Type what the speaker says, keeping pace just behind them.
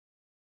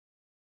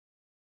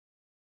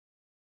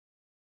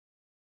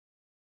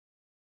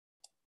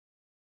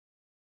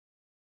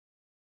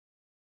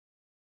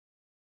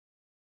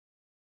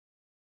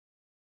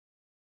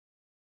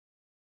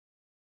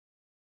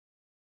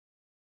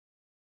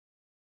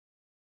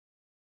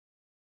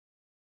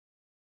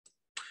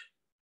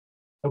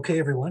Okay,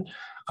 everyone,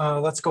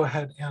 let's go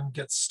ahead and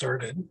get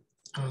started.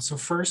 So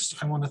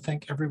first, I want to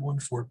thank everyone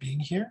for being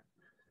here.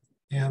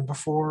 And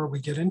before we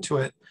get into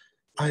it,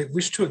 I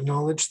wish to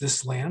acknowledge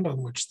this land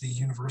on which the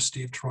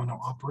University of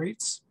Toronto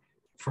operates.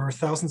 For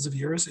thousands of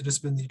years, it has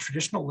been the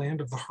traditional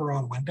land of the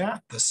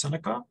Huron-Wendat, the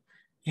Seneca,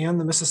 and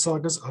the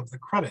Mississaugas of the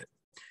Credit.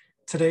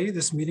 Today,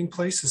 this meeting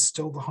place is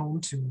still the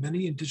home to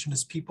many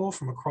Indigenous people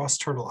from across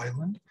Turtle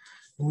Island,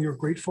 and we are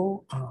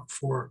grateful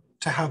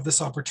to have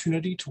this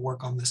opportunity to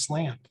work on this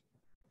land.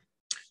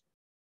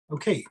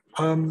 Okay,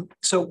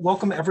 so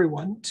welcome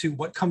everyone to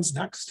What Comes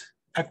Next,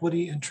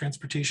 Equity and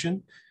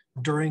Transportation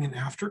During and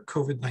After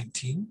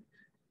COVID-19.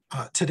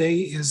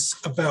 Today is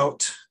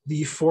about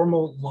the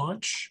formal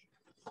launch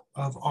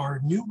of our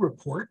new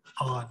report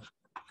on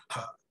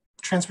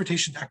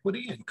transportation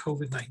equity and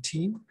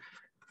COVID-19.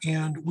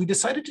 And we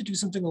decided to do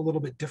something a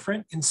little bit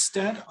different.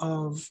 Instead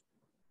of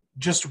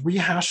just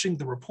rehashing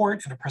the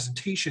report in a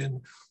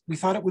presentation, we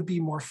thought it would be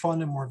more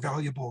fun and more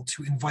valuable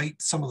to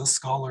invite some of the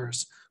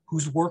scholars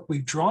whose work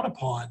we've drawn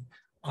upon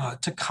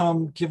to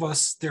come give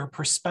us their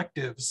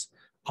perspectives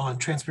on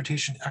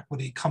transportation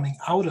equity coming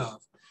out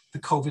of the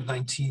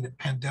COVID-19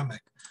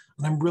 pandemic.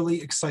 And I'm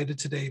really excited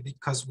today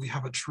because we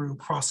have a true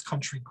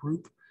cross-country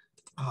group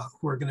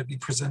who are going to be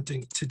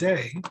presenting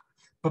today.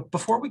 But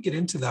before we get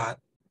into that,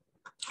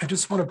 I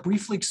just want to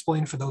briefly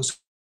explain for those.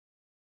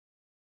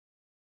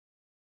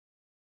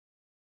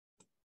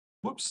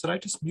 Whoops, did I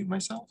just mute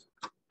myself?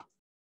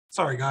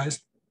 Sorry,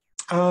 guys.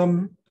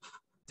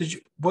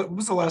 What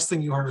was the last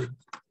thing you heard?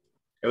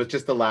 It was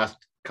just the last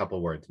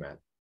couple words, Matt.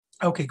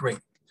 Okay, great.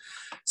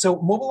 So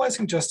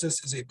Mobilizing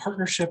Justice is a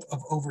partnership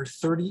of over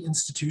 30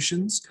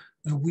 institutions,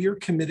 and we are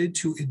committed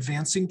to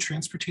advancing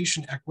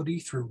transportation equity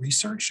through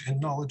research and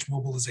knowledge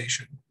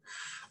mobilization.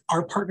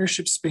 Our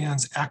partnership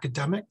spans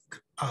academic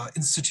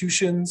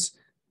institutions,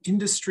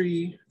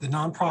 industry, the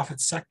nonprofit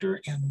sector,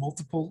 and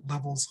multiple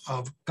levels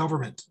of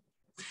government.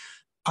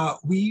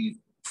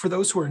 For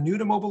those who are new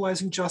to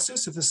Mobilizing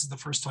Justice, if this is the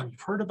first time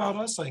you've heard about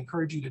us, I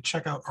encourage you to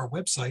check out our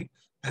website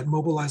at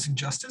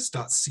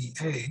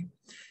mobilizingjustice.ca.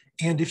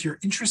 And if you're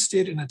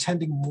interested in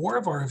attending more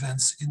of our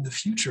events in the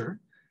future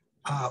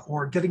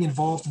or getting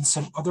involved in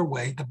some other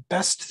way, the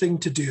best thing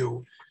to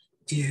do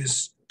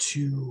is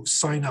to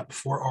sign up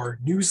for our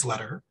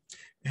newsletter.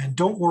 And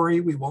don't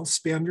worry, we won't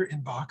spam your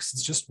inbox.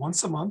 It's just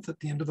once a month. At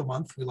the end of the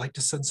month, we like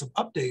to send some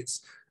updates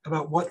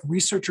about what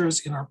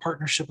researchers in our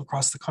partnership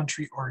across the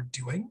country are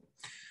doing.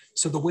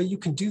 So the way you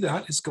can do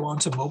that is go on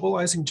to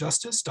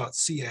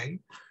mobilizingjustice.ca,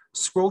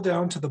 scroll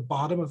down to the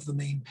bottom of the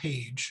main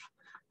page,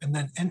 and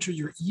then enter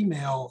your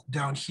email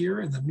down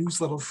here in the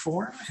newsletter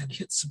form and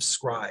hit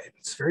subscribe.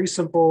 It's very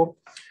simple.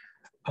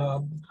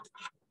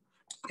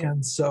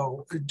 And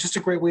so just a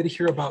great way to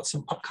hear about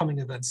some upcoming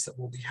events that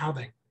we'll be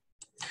having.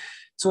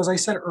 So as I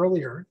said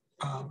earlier,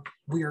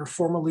 we are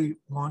formally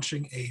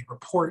launching a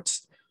report,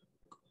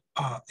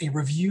 a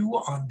review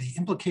on the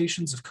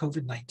implications of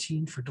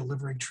COVID-19 for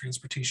delivering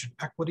transportation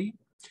equity.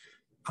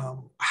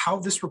 How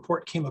this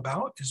report came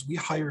about is we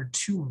hired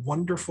two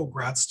wonderful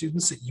grad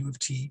students at U of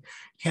T,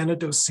 Hannah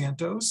Dos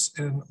Santos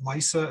and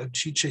Lisa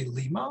Chiche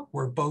Lima, who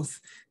are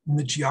both in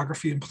the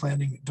Geography and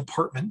Planning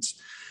department,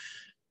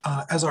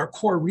 as our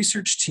core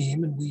research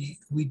team. And we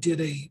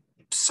did a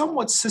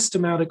somewhat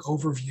systematic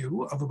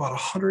overview of about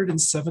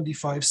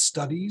 175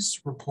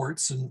 studies,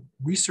 reports, and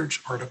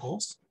research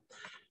articles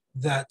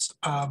that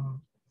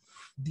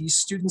these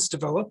students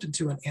developed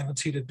into an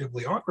annotated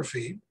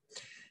bibliography.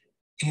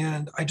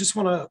 And I just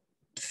want to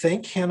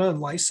thank Hannah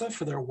and Lisa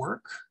for their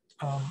work.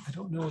 I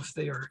don't know if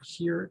they are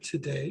here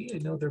today. I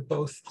know they're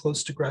both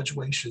close to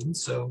graduation,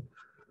 so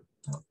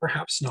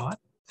perhaps not.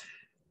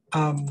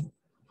 And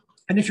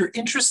if you're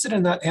interested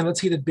in that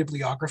annotated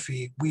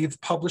bibliography,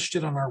 we've published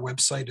it on our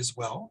website as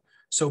well.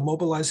 So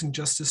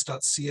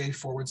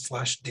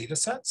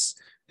mobilizingjustice.ca/datasets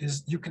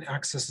you can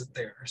access it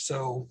there.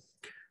 So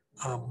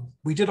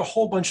we did a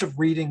whole bunch of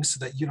readings so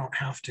that you don't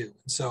have to.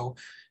 So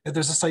if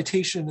there's a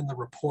citation in the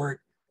report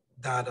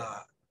that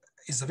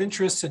is of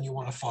interest and you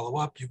want to follow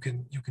up, you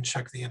can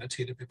check the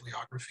annotated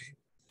bibliography.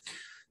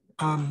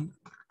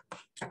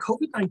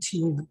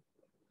 COVID-19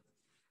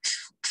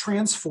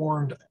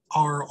 transformed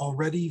our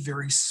already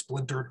very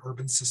splintered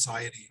urban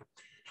society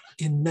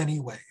in many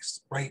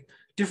ways, right?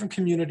 Different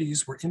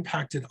communities were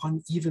impacted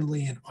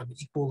unevenly and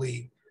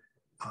unequally,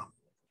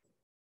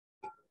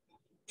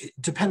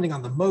 depending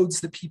on the modes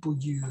that people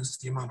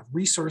used, the amount of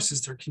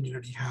resources their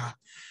community had.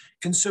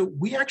 And so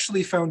we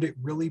actually found it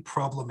really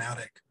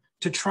problematic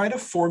to try to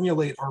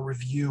formulate our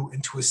review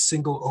into a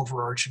single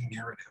overarching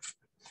narrative.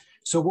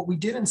 So what we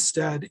did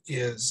instead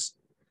is,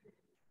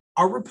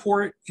 our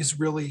report is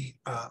really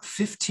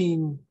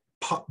 15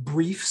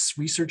 briefs,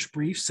 research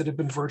briefs that have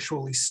been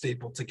virtually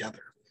stapled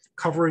together,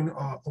 covering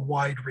a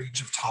wide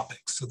range of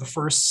topics. So the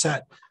first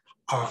set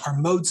are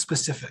mode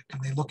specific,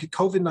 and they look at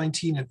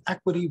COVID-19 and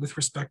equity with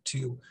respect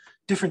to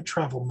different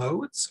travel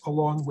modes,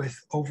 along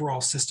with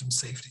overall system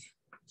safety.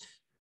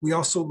 We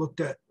also looked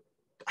at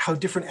how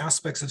different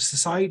aspects of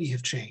society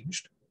have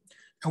changed.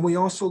 And we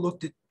also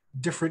looked at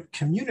different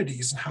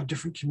communities and how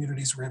different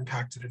communities were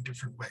impacted in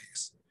different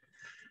ways.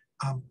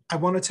 I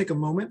want to take a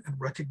moment and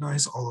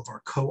recognize all of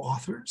our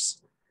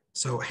co-authors.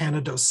 So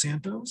Hannah Dos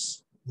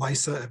Santos,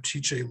 Lisa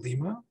Ebchiche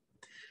Lima,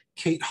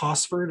 Kate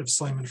Hosford of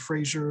Simon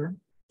Fraser,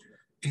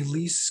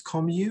 Elise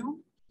Comieux,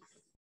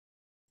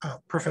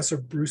 Professor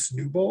Bruce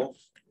Newbold,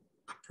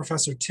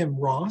 Professor Tim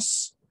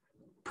Ross,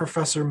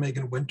 Professor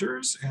Megan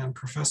Winters, and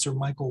Professor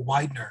Michael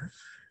Widener.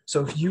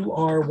 So if you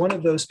are one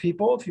of those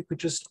people, if you could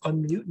just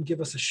unmute and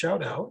give us a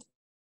shout out.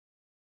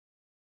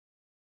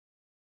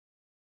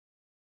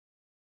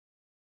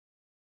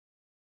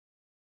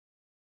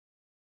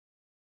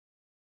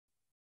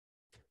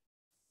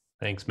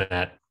 Thanks,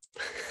 Matt.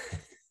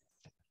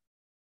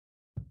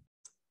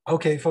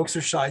 Okay, folks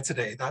are shy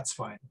today. That's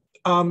fine.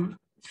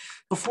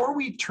 Before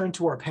we turn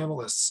to our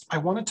panelists, I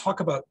want to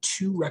talk about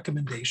two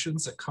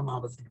recommendations that come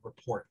out of the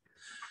report.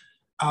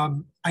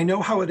 I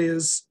know how it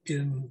is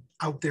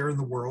out there in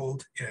the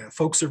world.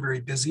 Folks are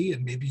very busy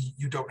and maybe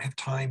you don't have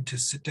time to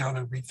sit down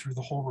and read through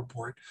the whole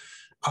report.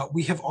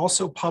 We have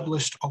also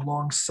published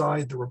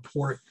alongside the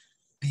report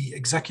the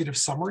executive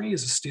summary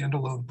as a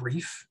standalone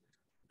brief.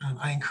 And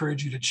I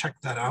encourage you to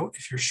check that out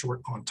if you're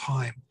short on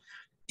time.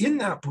 In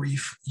that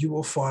brief, you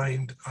will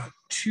find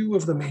two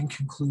of the main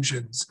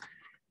conclusions.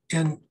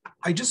 And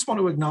I just want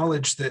to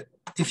acknowledge that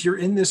if you're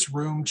in this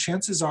room,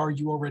 chances are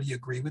you already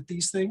agree with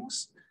these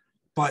things.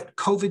 But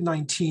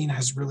COVID-19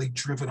 has really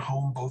driven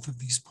home both of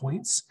these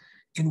points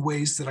in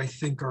ways that I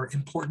think are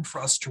important for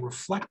us to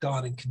reflect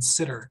on and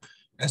consider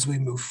as we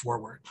move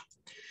forward.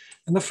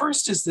 And the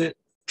first is that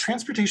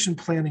transportation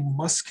planning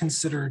must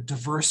consider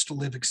diverse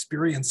lived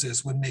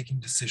experiences when making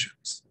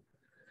decisions,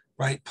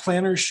 right?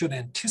 Planners should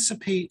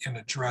anticipate and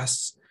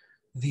address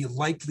the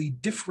likely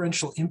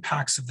differential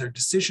impacts of their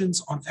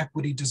decisions on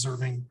equity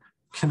deserving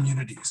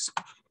communities.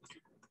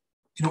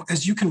 You know,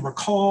 as you can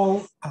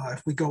recall,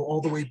 if we go all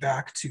the way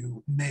back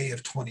to May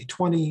of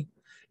 2020,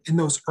 in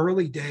those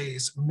early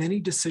days, many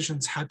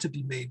decisions had to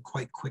be made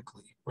quite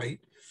quickly, right?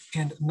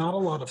 And not a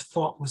lot of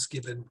thought was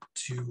given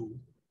to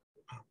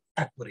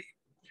equity.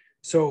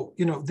 So,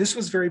 you know, this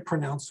was very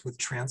pronounced with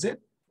transit,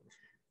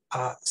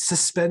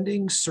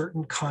 suspending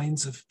certain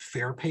kinds of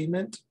fare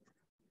payment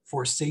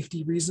for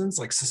safety reasons,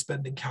 like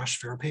suspending cash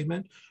fare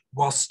payment,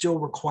 while still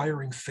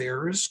requiring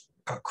fares,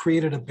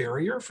 created a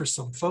barrier for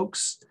some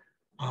folks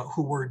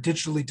who were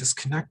digitally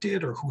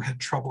disconnected or who had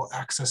trouble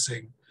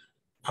accessing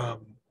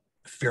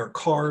fare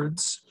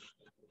cards.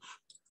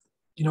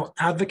 You know,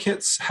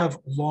 advocates have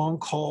long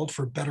called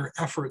for better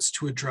efforts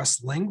to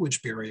address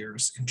language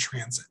barriers in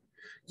transit,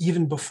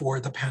 even before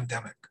the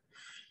pandemic.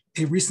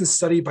 A recent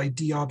study by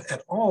Diab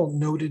et al.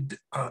 Noted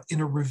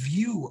in a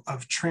review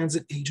of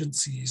transit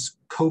agencies'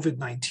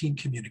 COVID-19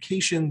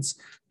 communications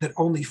that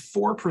only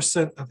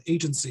 4% of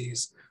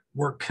agencies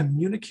were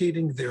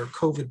communicating their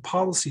COVID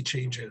policy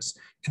changes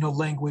in a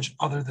language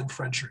other than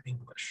French or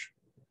English.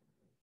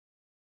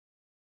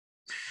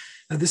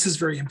 Now, this is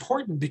very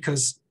important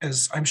because,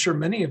 as I'm sure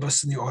many of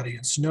us in the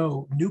audience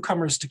know,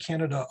 newcomers to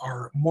Canada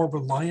are more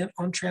reliant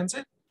on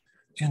transit,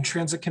 and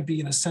transit can be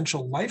an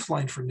essential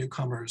lifeline for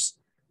newcomers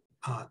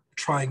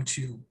trying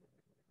to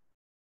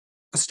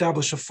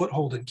establish a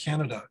foothold in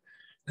Canada.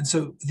 And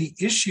so the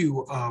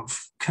issue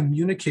of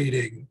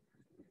communicating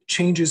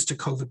changes to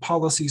COVID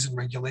policies and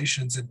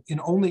regulations in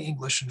only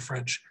English and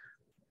French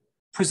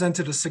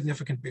presented a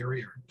significant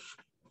barrier.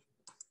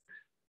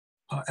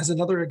 As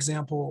another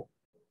example,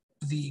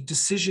 the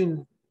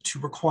decision to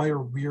require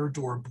rear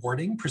door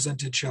boarding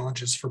presented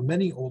challenges for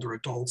many older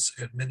adults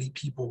and many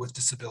people with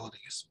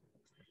disabilities.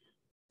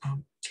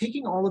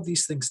 Taking all of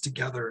these things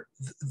together,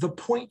 the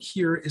point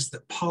here is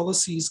that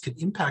policies can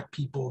impact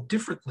people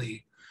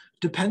differently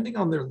depending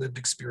on their lived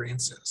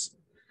experiences.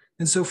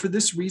 And so for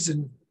this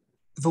reason,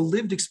 the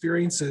lived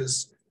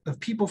experiences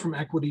of people from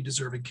equity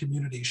deserving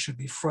communities should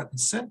be front and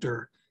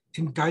center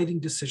in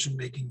guiding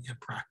decision-making and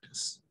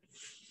practice.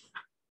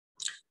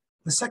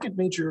 The second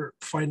major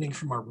finding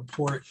from our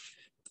report,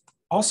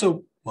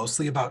 also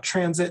mostly about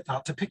transit,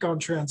 not to pick on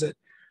transit,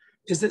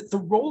 is that the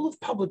role of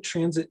public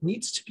transit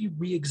needs to be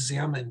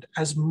re-examined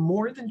as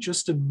more than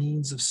just a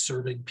means of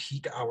serving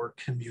peak hour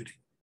commuting,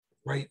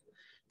 right?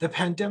 The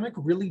pandemic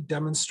really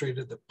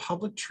demonstrated that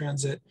public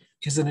transit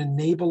is an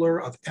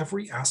enabler of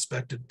every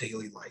aspect of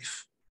daily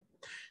life.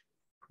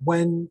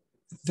 When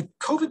the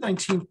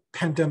COVID-19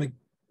 pandemic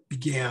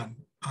began,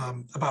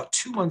 about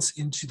 2 months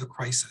into the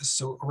crisis,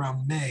 so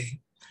around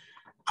May,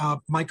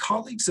 my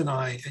colleagues and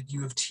I at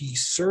U of T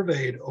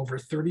surveyed over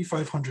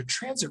 3,500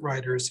 transit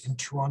riders in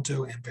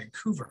Toronto and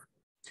Vancouver.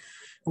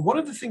 And one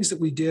of the things that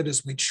we did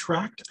is we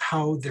tracked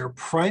how their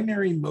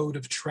primary mode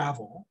of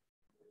travel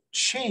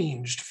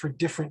changed for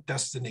different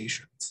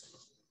destinations.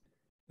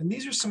 And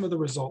these are some of the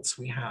results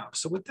we have.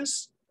 So what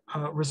this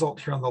result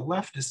here on the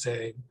left is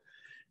saying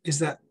is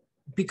that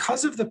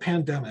because of the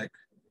pandemic,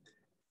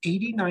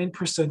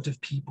 89%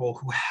 of people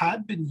who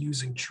had been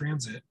using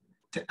transit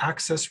to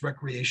access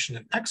recreation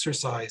and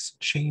exercise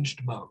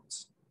changed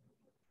modes.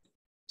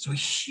 So a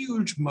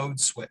huge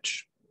mode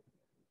switch.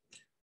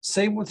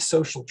 Same with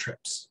social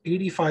trips,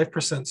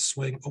 85%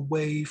 swing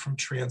away from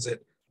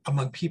transit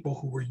among people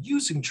who were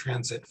using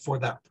transit for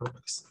that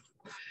purpose.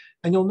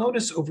 And you'll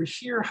notice over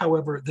here,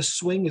 however, the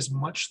swing is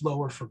much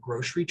lower for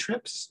grocery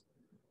trips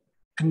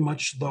and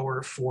much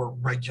lower for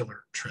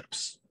regular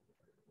trips.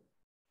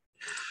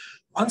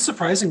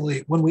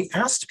 Unsurprisingly, when we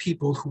asked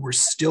people who were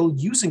still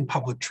using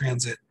public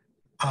transit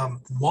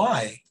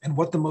why and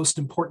what the most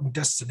important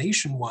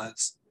destination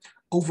was,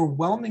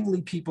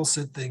 overwhelmingly people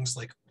said things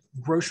like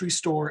grocery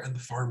store and the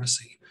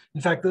pharmacy. In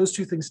fact, those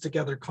two things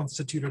together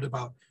constituted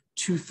about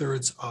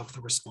 2/3 of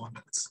the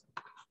respondents.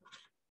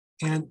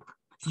 And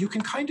you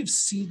can kind of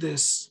see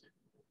this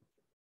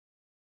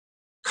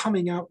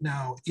coming out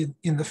now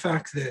in the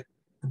fact that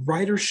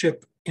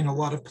ridership in a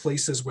lot of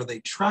places where they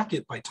track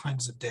it by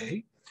times of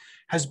day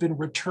has been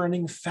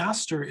returning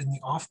faster in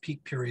the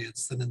off-peak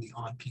periods than in the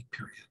on-peak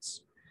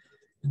periods.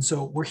 And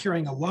so we're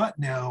hearing a lot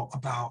now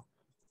about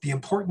the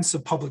importance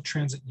of public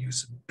transit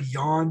use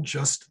beyond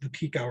just the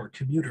peak hour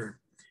commuter.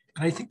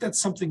 And I think that's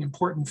something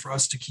important for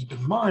us to keep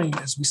in mind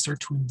as we start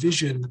to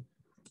envision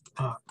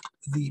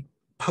the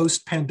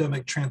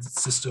post-pandemic transit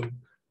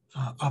system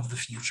of the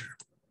future.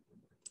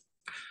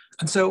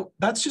 And so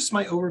that's just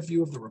my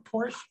overview of the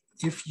report.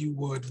 If you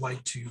would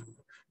like to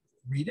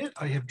read it,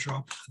 I have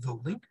dropped the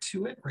link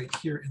to it right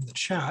here in the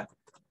chat.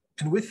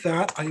 And with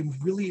that, I'm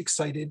really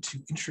excited to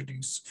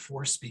introduce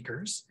 4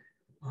 speakers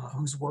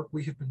whose work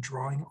we have been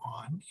drawing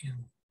on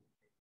in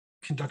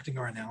conducting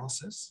our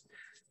analysis.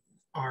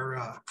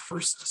 Our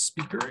first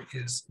speaker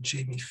is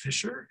Jaimy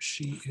Fischer.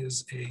 She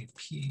is a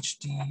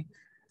Ph.D.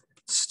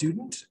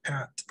 student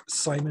at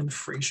Simon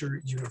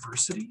Fraser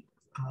University.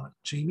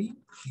 Jaimy,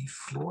 the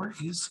floor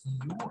is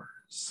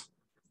yours.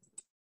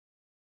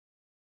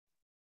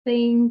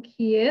 Thank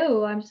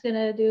you. I'm just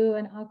gonna do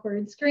an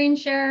awkward screen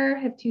share. I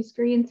have 2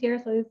 screens here,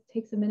 so it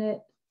takes a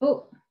minute.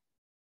 Oh,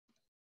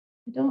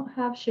 I don't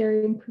have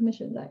sharing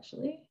permissions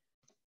actually.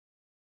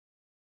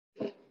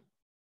 There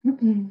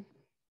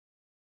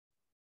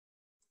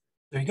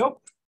you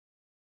go.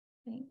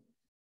 Thanks.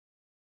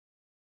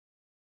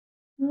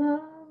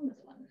 This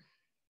one.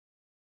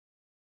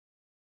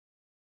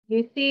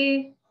 You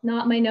see,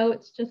 not my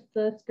notes, just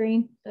the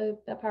screen, the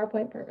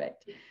PowerPoint,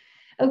 perfect.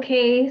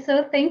 Okay,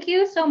 so thank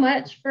you so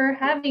much for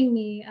having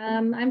me.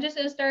 I'm just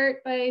going to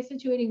start by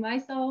situating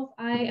myself.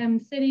 I am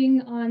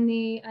sitting on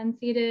the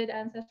unceded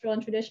ancestral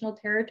and traditional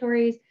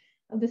territories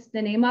of the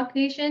Snuneymuxw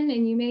Nation,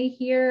 and you may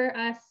hear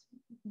us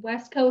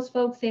West Coast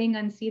folks saying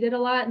unceded a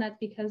lot, and that's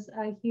because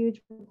a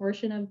huge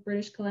proportion of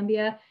British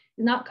Columbia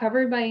is not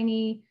covered by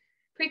any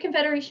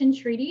pre-Confederation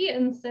treaty,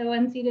 and so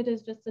unceded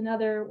is just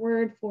another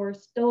word for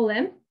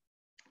stolen.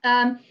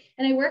 And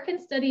I work and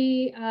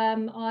study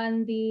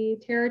on the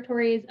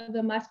territories of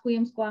the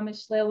Musqueam,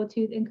 Squamish,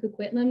 Tsleil-Waututh, and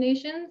Coquitlam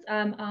nations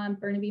on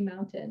Burnaby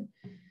Mountain.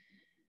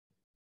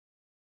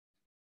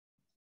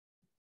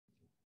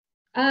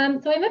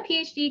 So I'm a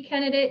PhD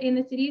candidate in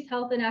the city's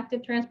Health and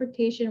Active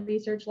Transportation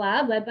Research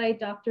Lab, led by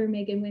Dr.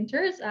 Megan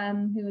Winters,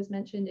 who was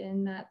mentioned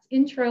in Matt's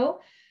intro.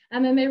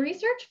 And my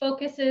research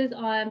focuses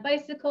on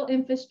bicycle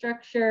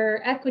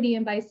infrastructure, equity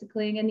in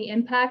bicycling, and the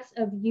impacts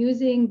of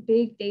using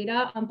big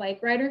data on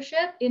bike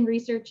ridership in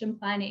research and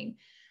planning.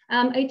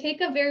 I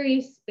take a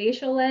very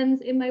spatial lens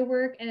in my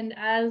work, and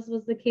as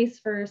was the case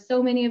for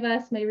so many of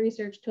us, my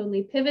research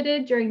totally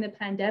pivoted during the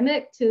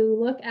pandemic to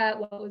look at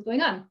what was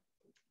going on.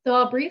 So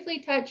I'll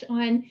briefly touch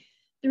on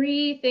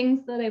 3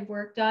 things that I've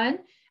worked on.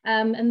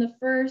 And the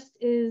first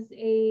is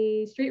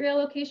a street rail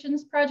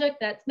locations project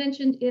that's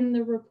mentioned in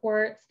the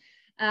reports.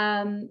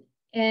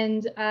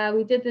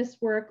 We did this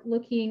work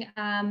looking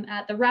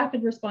at the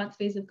rapid response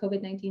phase of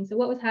COVID-19. So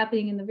what was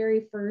happening in the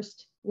very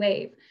first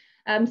wave.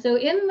 So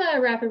in the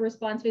rapid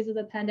response phase of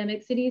the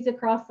pandemic, cities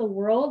across the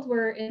world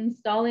were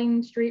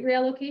installing street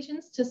rail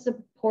locations to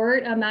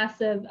support a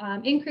massive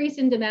increase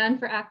in demand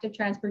for active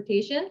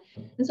transportation.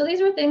 And so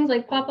these were things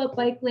like pop-up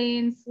bike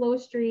lanes, slow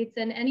streets,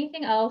 and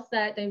anything else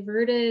that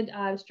diverted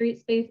street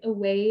space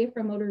away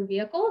from motor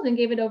vehicles and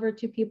gave it over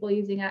to people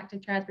using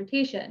active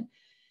transportation.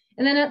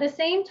 And then at the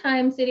same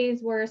time,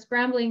 cities were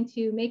scrambling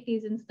to make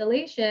these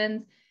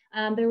installations.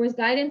 There was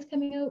guidance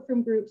coming out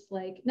from groups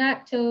like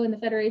NACTO and the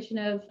Federation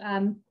of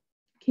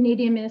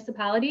Canadian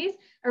Municipalities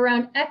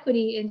around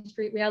equity in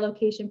street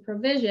reallocation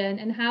provision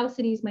and how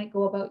cities might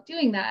go about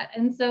doing that.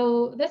 And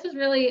so this was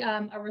really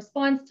a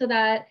response to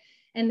that.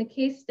 And the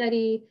case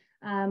study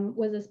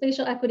was a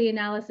spatial equity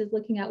analysis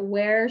looking at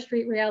where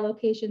street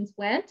reallocations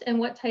went and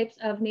what types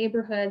of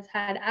neighborhoods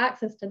had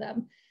access to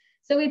them.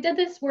 So we did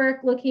this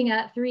work looking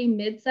at 3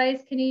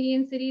 mid-sized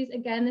Canadian cities.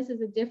 Again, this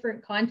is a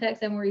different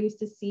context than we're used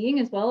to seeing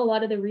as well. A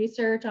lot of the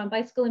research on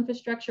bicycle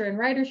infrastructure and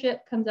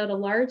ridership comes out of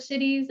large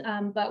cities,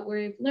 but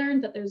we've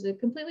learned that there's a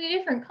completely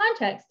different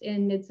context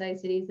in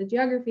mid-sized cities. The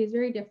geography is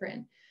very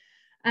different.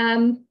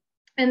 And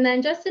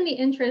then just in the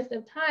interest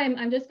of time,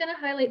 I'm just gonna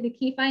highlight the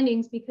key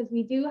findings because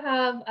we do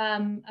have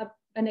an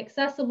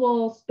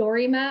accessible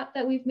story map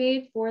that we've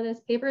made for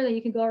this paper that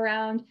you can go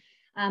around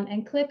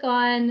and click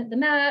on the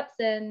maps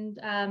and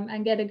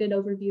get a good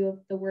overview of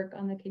the work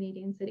on the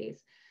Canadian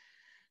cities.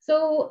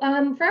 So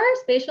for our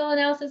spatial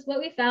analysis, what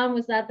we found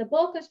was that the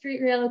bulk of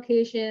street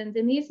relocations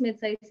in these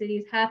mid-sized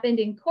cities happened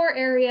in core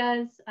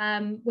areas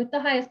with the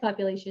highest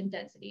population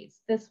densities.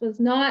 This was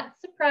not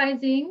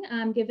surprising,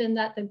 given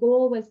that the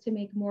goal was to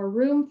make more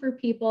room for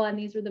people, and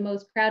these were the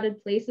most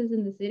crowded places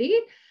in the city.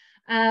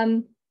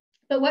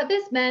 But what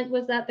this meant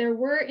was that there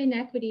were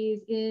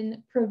inequities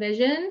in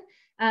provision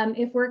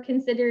if we're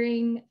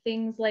considering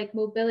things like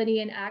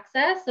mobility and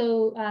access.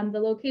 So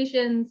the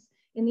locations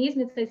in these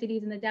mid-sized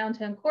cities in the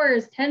downtown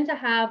cores tend to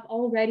have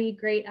already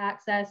great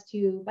access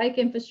to bike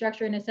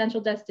infrastructure and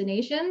essential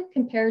destination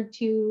compared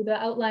to the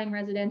outlying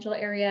residential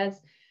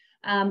areas.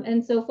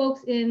 And so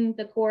folks in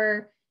the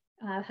core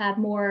had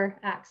more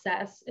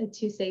access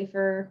to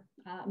safer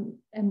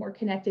and more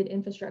connected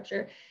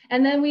infrastructure.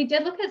 And then we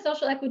did look at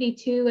social equity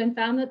too, and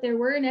found that there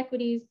were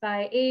inequities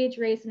by age,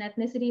 race, and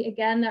ethnicity,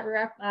 again, that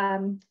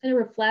kind of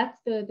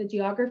reflect the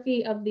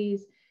geography of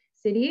these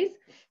cities.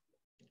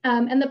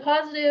 And the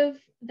positive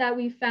that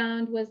we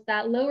found was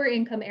that lower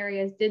income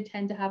areas did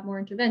tend to have more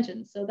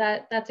interventions. So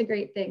that's a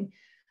great thing.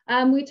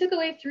 We took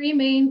away 3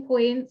 main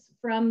points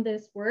from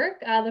this work.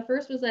 The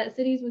first was that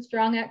cities with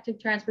strong active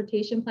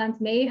transportation plans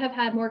may have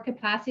had more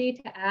capacity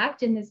to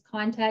act in this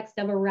context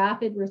of a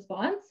rapid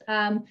response.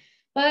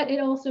 But it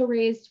also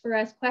raised for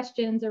us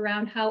questions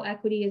around how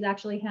equity is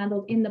actually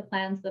handled in the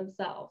plans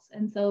themselves.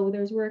 And so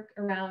there's work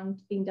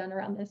around being done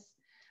around this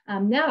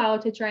now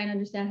to try and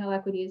understand how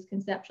equity is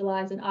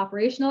conceptualized and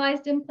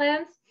operationalized in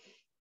plans.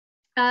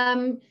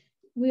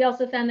 We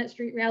also found that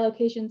street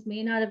reallocations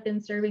may not have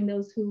been serving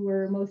those who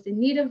were most in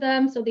need of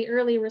them. So the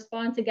early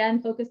response,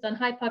 again, focused on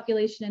high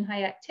population and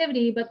high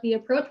activity, but the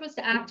approach was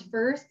to act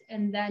first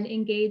and then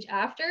engage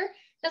after.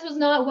 This was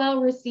not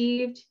well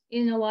received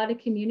in a lot of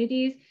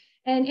communities.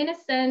 And in a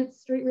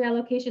sense, street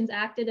reallocations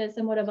acted as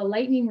somewhat of a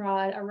lightning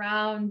rod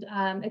around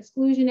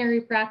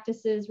exclusionary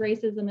practices,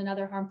 racism, and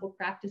other harmful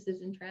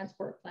practices in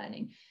transport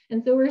planning.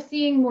 And so we're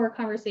seeing more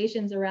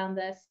conversations around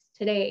this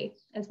today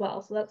as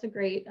well. So that's a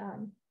great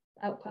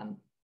outcome.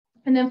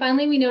 And then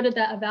finally, we noted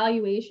that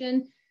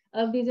evaluation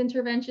of these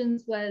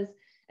interventions was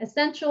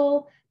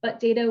essential, but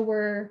data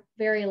were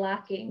very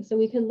lacking. So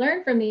we could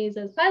learn from these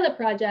as pilot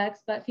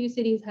projects, but few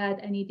cities had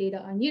any data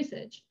on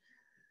usage.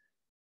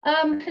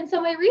 And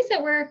so my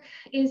recent work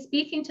is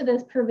speaking to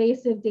this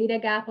pervasive data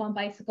gap on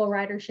bicycle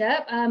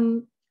ridership.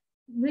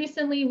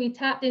 Recently, we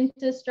tapped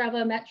into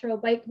Strava Metro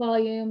bike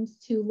volumes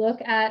to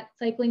look at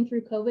cycling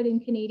through COVID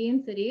in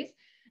Canadian cities.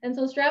 And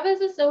so Strava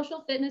is a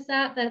social fitness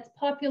app that's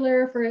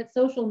popular for its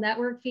social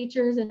network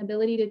features and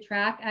ability to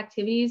track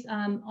activities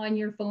on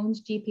your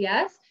phone's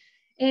GPS.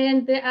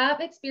 And the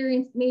app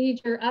experienced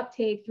major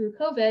uptake through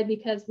COVID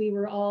because we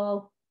were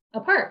all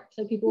apart.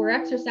 So people were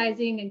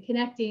exercising and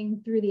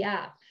connecting through the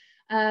app.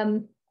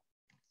 What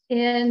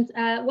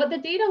the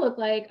data look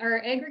like are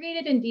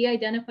aggregated and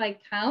de-identified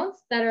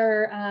counts that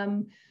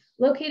are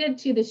located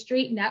to the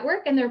street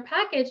network, and they're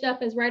packaged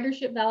up as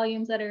ridership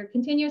volumes that are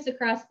continuous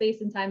across space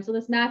and time. So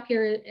this map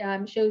here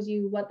shows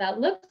you what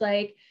that looks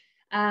like.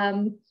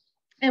 And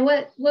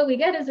what we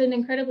get is an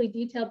incredibly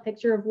detailed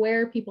picture of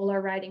where people are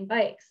riding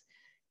bikes.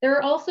 There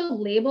are also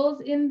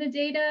labels in the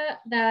data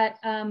that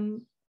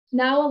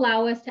now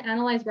allow us to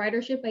analyze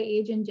ridership by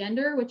age and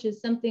gender, which is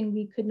something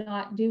we could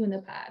not do in the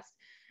past.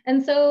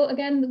 And so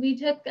again, we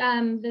took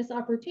this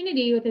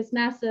opportunity with this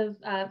massive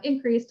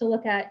increase to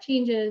look at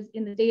changes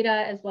in the data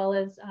as well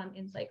as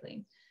in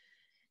cycling.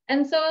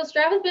 And so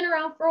Strava's been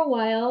around for a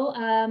while,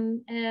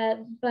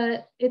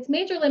 but its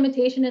major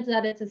limitation is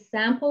that it's a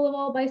sample of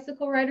all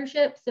bicycle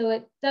ridership, so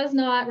it does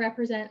not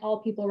represent all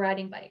people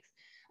riding bikes.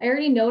 I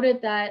already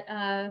noted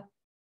that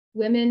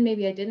women,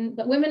 maybe I didn't,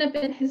 but women have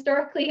been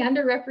historically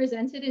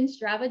underrepresented in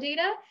Strava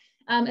data.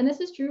 And this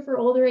is true for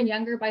older and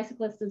younger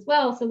bicyclists as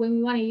well. So when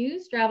we want to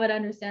use Strava to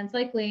understand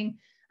cycling,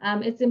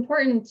 it's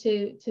important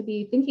to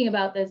be thinking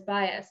about this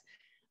bias.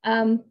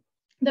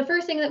 The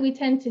first thing that we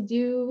tend to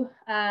do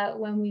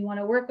when we want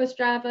to work with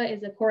Strava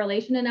is a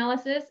correlation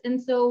analysis.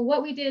 And so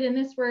what we did in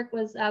this work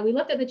was we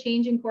looked at the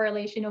change in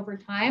correlation over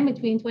time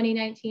between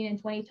 2019 and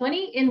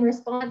 2020 in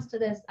response to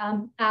this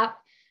app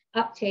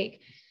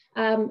uptake.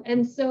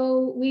 And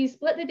so we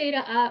split the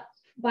data up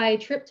by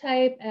trip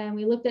type, and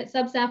we looked at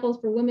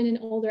subsamples for women and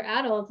older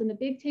adults. And the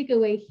big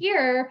takeaway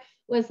here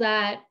was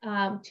that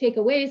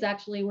takeaways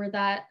actually were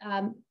that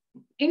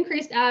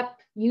increased app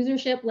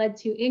usership led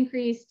to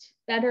increased,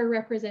 better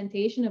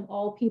representation of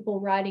all people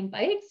riding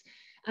bikes.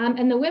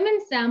 And the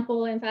women's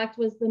sample, in fact,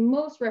 was the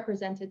most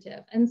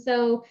representative. And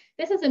so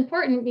this is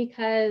important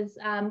because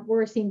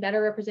we're seeing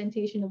better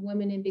representation of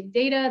women in big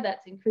data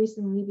that's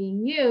increasingly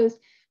being used.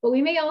 But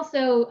we may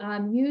also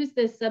use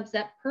this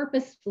subset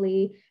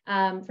purposefully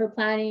for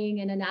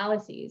planning and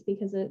analyses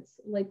because it's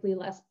likely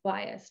less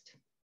biased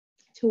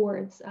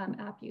towards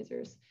app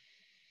users.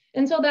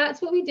 And so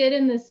that's what we did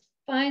in this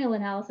final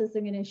analysis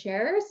I'm going to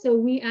share. So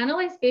we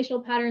analyzed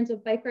spatial patterns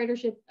of bike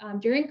ridership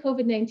during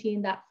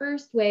COVID-19, that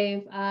first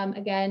wave,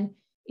 again,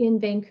 in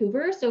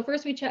Vancouver. So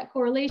first we checked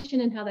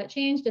correlation and how that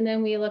changed, and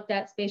then we looked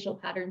at spatial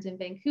patterns in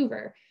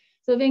Vancouver.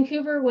 So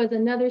Vancouver was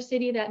another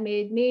city that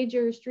made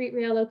major street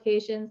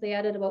relocations. They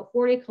added about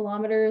 40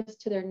 kilometers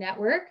to their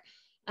network.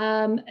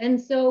 And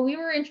so we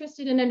were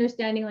interested in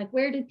understanding, like,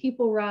 where did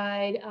people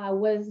ride?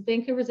 Was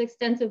Vancouver's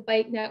extensive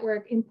bike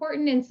network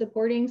important in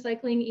supporting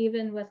cycling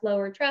even with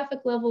lower traffic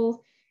levels?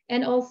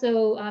 And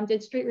also,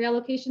 did street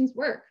relocations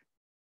work?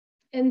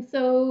 And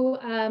so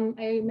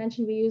I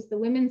mentioned we used the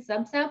women's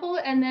subsample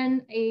and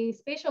then a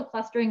spatial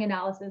clustering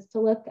analysis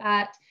to look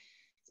at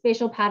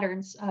spatial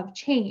patterns of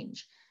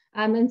change.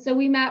 And so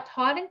we mapped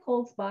hot and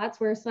cold spots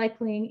where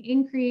cycling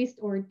increased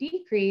or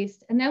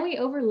decreased, and then we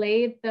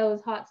overlaid those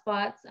hot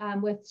spots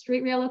with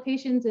street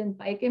relocations and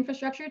bike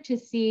infrastructure to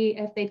see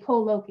if they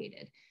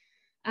co-located.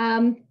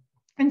 And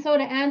so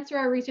to answer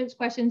our research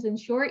questions in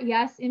short,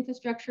 yes,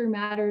 infrastructure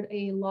mattered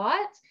a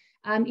lot,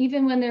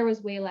 even when there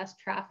was way less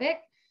traffic.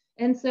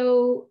 And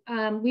so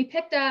we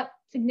picked up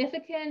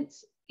significant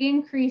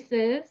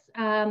increases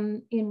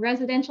in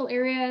residential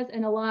areas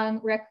and along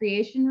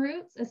recreation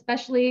routes,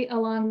 especially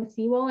along the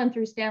seawall and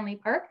through Stanley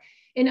Park.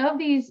 And of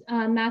these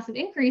massive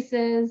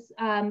increases,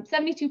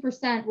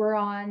 72% were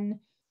on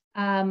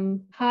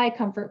high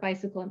comfort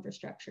bicycle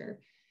infrastructure.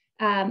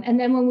 And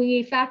then when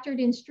we factored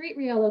in street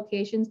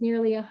relocations,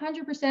 nearly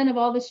 100% of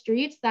all the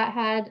streets that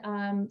had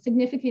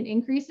significant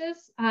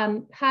increases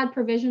had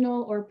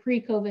provisional or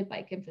pre-COVID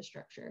bike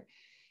infrastructure.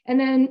 And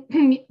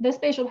then the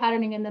spatial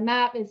patterning in the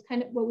map is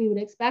kind of what we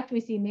would expect. We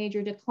see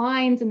major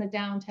declines in the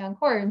downtown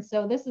core. And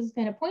so this is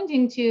kind of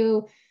pointing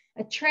to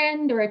a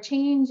trend or a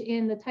change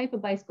in the type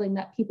of bicycling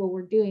that people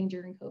were doing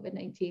during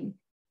COVID-19.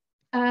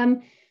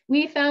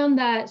 We found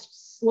that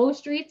slow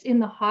streets in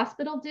the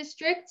hospital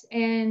district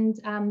and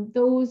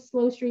those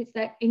slow streets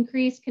that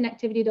increased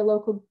connectivity to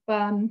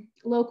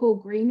local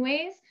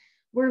greenways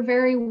were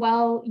very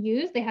well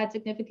used. They had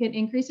significant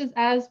increases,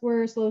 as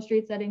were slow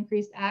streets that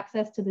increased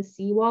access to the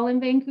seawall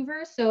in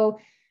Vancouver. So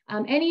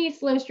any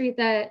slow street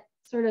that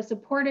sort of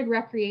supported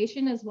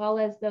recreation, as well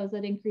as those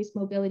that increased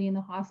mobility in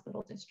the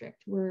hospital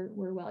district, were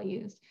well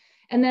used.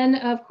 And then,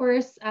 of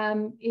course,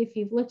 if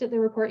you've looked at the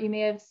report, you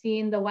may have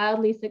seen the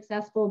wildly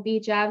successful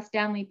Beach Ave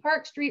Stanley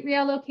Park street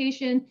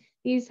reallocation.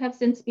 These have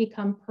since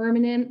become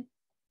permanent.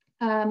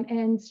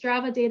 And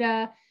Strava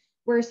data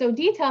were so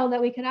detailed that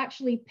we could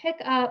actually pick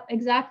up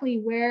exactly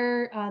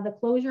where the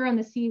closure on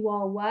the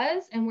seawall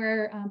was and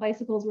where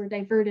bicycles were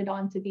diverted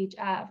onto Beach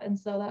Ave. And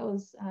so that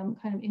was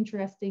kind of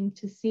interesting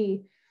to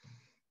see.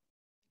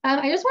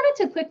 I just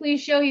wanted to quickly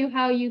show you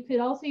how you could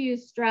also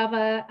use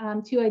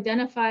Strava to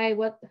identify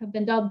what have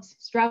been dubbed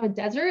Strava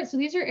deserts. So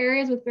these are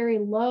areas with very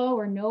low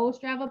or no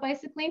Strava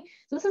bicycling.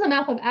 So this is a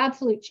map of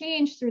absolute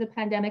change through the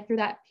pandemic, through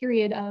that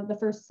period of the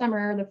first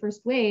summer, the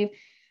first wave.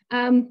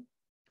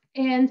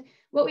 And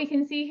what we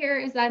can see here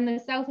is that in the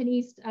south and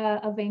east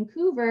of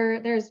Vancouver,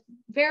 there's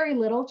very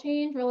little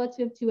change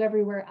relative to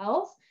everywhere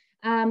else.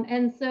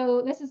 And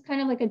so this is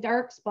kind of like a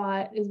dark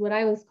spot is what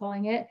I was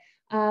calling it.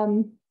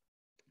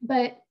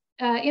 But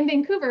in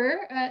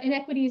Vancouver,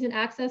 inequities in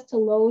access to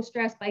low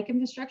stress bike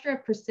infrastructure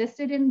have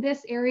persisted in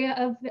this area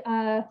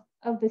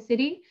of the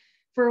city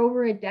for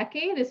over a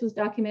decade. This was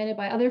documented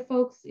by other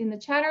folks in the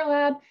Chatter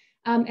Lab.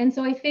 And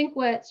so I think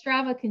what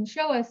Strava can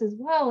show us as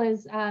well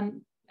is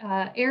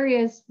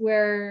areas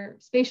where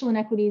spatial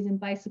inequities in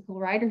bicycle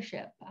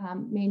ridership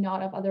may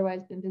not have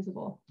otherwise been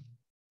visible.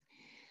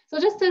 So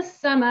just to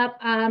sum up,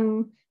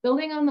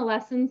 building on the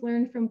lessons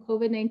learned from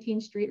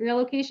COVID-19 street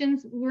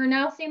relocations, we're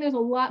now seeing there's a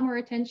lot more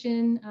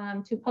attention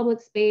to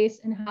public space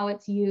and how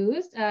it's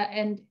used,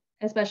 and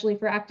especially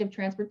for active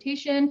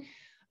transportation.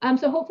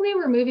 So hopefully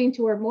we're moving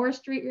toward more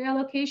street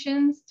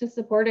relocations to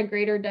support a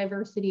greater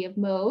diversity of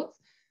modes.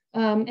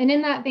 And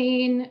in that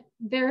vein,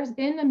 there's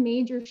been a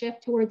major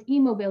shift towards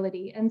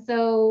e-mobility. And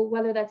so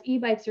whether that's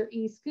e-bikes or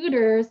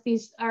e-scooters,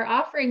 these are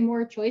offering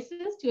more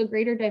choices to a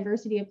greater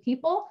diversity of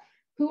people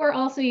who are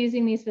also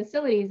using these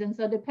facilities. And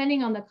so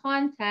depending on the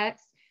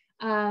context,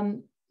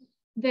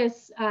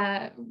 this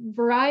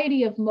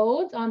variety of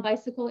modes on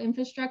bicycle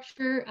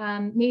infrastructure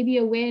may be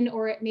a win,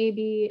 or it may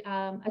be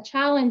a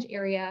challenge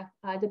area,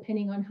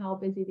 depending on how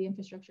busy the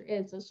infrastructure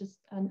is. So it's just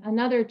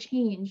another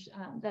change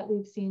that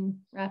we've seen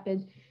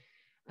rapid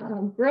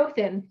growth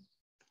in.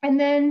 And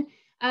then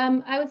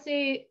I would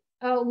say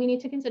we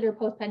need to consider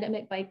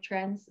post-pandemic bike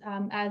trends.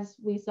 As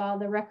we saw,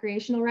 the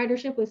recreational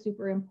ridership was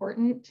super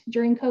important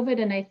during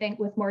COVID. And I think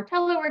with more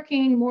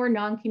teleworking, more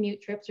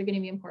non-commute trips are going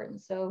to be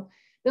important. So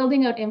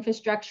building out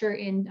infrastructure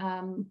in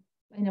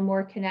a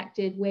more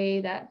connected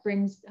way that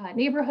brings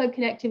neighborhood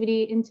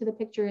connectivity into the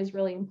picture is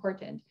really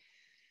important.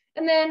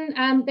 And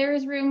then there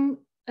is room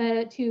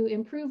to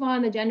improve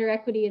on the gender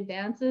equity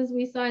advances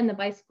we saw in the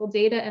bicycle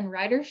data and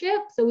ridership.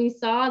 So we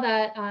saw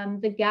that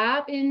the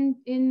gap in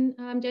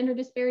gender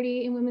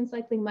disparity in women's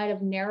cycling might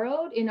have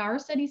narrowed in our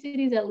study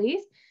cities at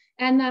least,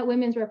 and that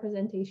women's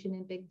representation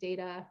in big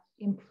data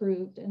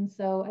improved. And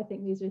so I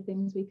think these are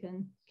things we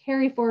can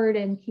carry forward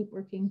and keep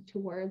working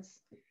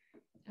towards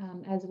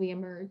as we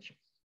emerge.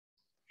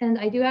 And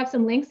I do have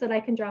some links that I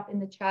can drop in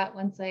the chat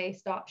once I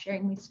stop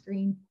sharing my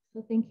screen.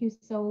 So thank you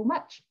so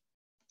much.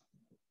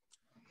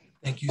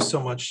 Thank you so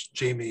much,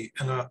 Jaimy.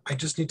 And I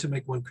just need to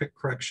make one quick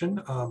correction.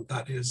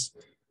 That is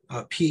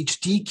a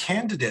Ph.D.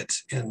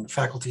 candidate in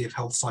Faculty of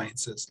Health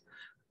Sciences.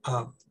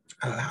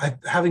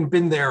 Having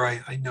been there,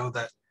 I know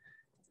that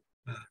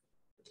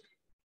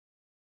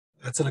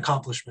that's an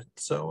accomplishment.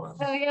 So.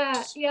 Oh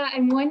yeah,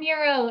 I'm 1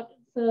 year out.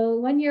 So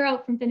 1 year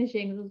out from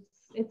finishing.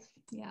 It's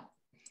yeah.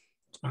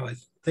 Well, I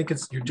think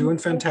you're doing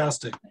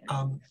fantastic.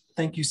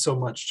 Thank you so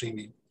much,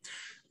 Jaimy.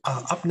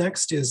 Up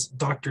next is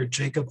Dr.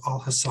 Jacob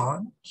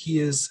Alhassan. He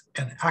is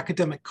an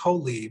academic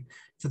co-lead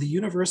for the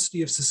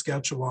University of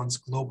Saskatchewan's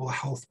Global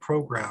Health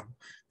Program,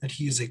 and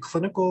he is a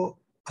clinical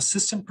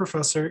assistant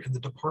professor in the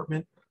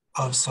Department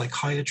of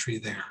Psychiatry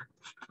there.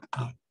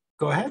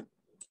 Go ahead.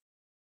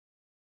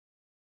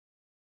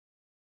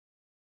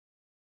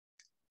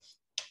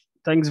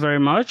 Thanks very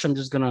much. I'm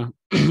just gonna,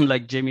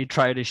 like Jaimy,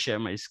 try to share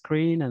my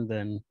screen and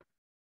then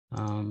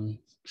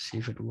see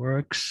if it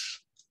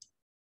works.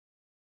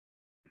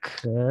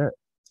 Okay.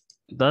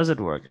 Does it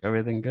work?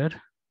 Everything good?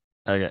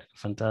 Okay,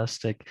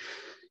 fantastic.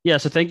 Yeah,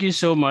 so thank you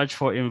so much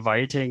for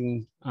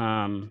inviting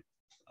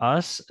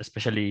us,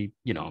 especially,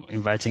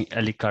 inviting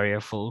early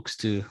career folks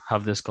to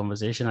have this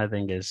conversation. I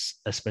think is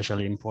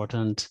especially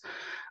important.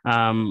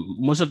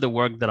 Most of the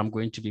work that I'm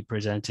going to be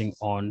presenting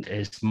on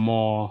is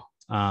more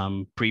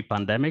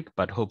pre-pandemic,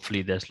 but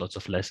hopefully there's lots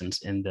of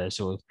lessons in there.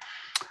 So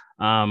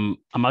I'm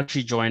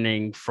actually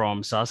joining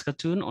from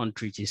Saskatoon on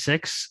Treaty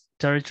 6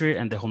 territory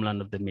and the homeland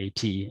of the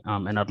Metis.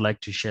 And I'd like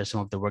to share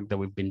some of the work that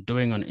we've been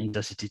doing on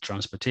intercity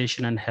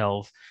transportation and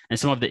health and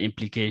some of the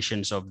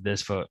implications of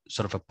this for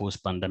sort of a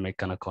post-pandemic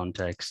kind of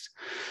context.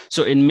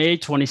 So in May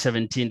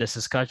 2017, the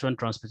Saskatchewan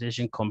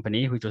Transportation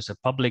Company, which was a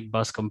public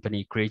bus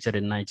company created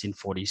in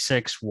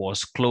 1946,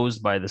 was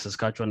closed by the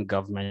Saskatchewan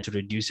government to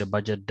reduce a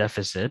budget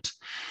deficit.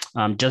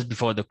 Just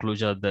before the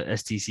closure, the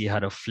STC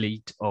had a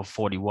fleet of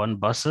 41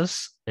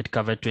 buses. It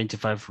covered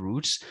 25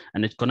 routes,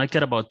 and it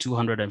connected about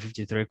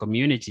 253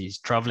 communities,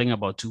 traveling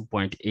about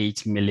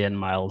 2.8 million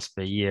miles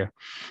per year.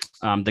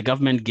 The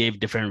government gave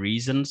different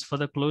reasons for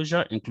the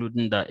closure,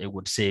 including that it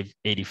would save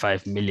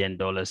 $85 million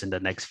in the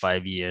next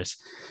 5 years.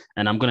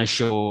 And I'm going to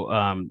show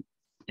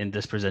in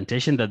this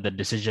presentation that the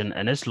decision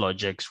and its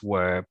logics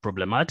were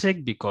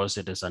problematic because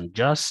it is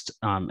unjust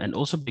and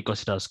also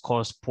because it has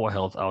caused poor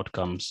health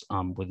outcomes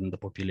within the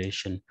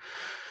population.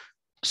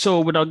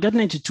 So without getting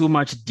into too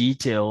much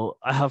detail,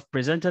 I have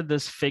presented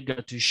this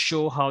figure to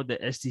show how the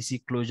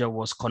STC closure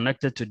was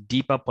connected to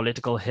deeper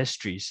political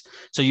histories.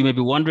 So you may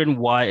be wondering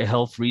why a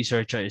health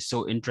researcher is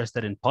so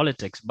interested in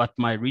politics, but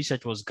my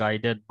research was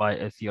guided by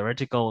a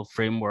theoretical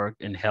framework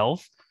in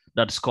health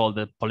that's called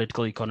the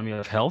political economy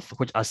of health,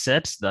 which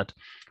asserts that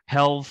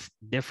health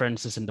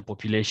differences in the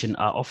population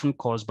are often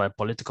caused by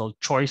political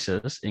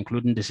choices,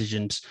 including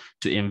decisions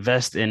to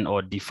invest in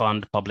or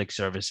defund public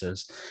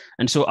services.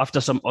 And so after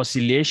some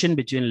oscillation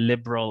between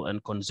liberal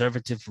and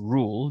conservative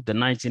rule, the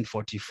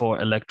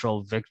 1944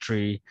 electoral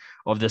victory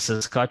of the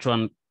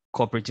Saskatchewan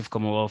Cooperative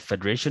Commonwealth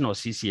Federation, or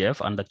CCF,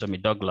 under Tommy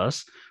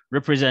Douglas,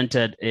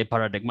 represented a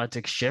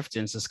paradigmatic shift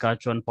in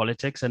Saskatchewan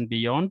politics and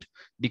beyond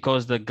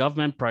because the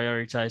government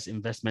prioritized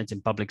investment in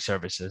public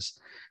services.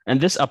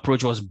 And this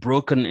approach was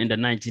broken in the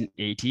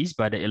 1980s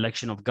by the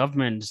election of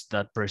governments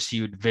that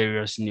pursued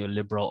various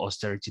neoliberal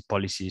austerity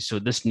policies. So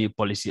this new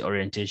policy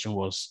orientation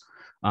was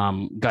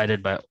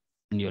guided by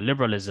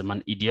neoliberalism,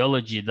 an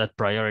ideology that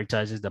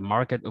prioritizes the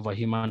market over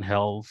human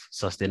health,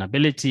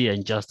 sustainability,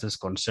 and justice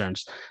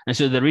concerns. And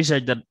so the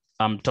research that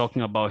I'm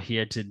talking about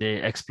here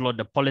today explored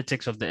the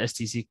politics of the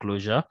STC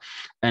closure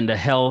and the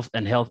health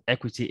and health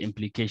equity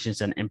implications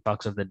and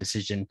impacts of the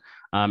decision.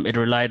 It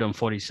relied on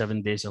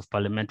 47 days of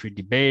parliamentary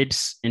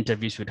debates,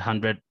 interviews with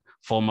 100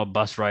 former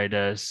bus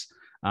riders,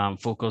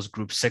 focus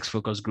groups, 6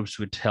 focus groups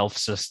with health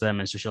system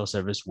and social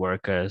service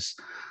workers.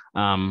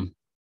 And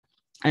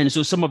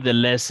so some of the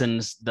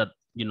lessons that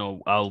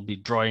I'll be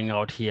drawing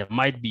out here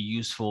might be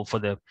useful for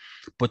the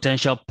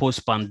potential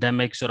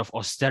post-pandemic sort of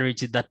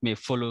austerity that may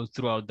follow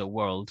throughout the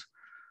world.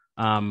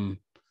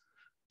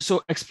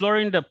 So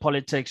exploring the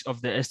politics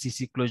of the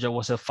STC closure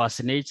was a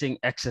fascinating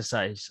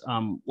exercise.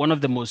 One of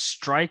the most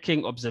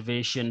striking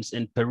observations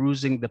in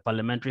perusing the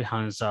parliamentary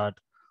Hansard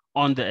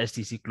on the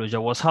STC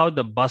closure was how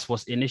the bus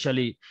was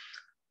initially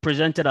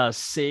presented as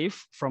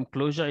safe from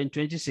closure in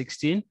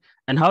 2016,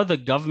 and how the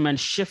government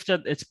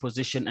shifted its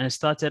position and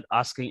started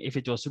asking if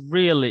it was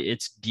really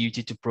its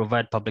duty to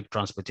provide public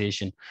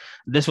transportation.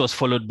 This was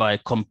followed by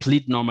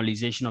complete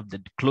normalization of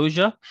the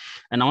closure.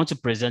 And I want to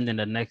present in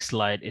the next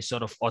slide a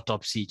sort of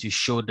autopsy to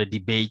show the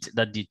debate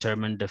that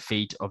determined the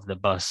fate of the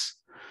bus.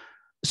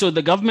 So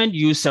the government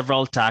used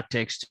several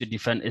tactics to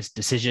defend its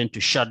decision to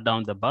shut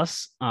down the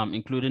bus,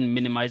 including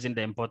minimizing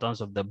the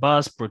importance of the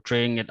bus,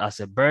 portraying it as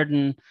a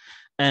burden,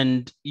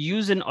 and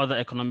using other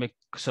economic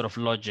sort of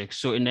logic.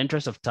 So in the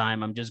interest of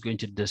time, I'm just going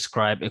to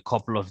describe a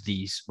couple of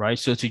these, right?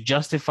 So to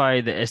justify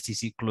the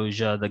STC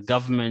closure, the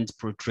government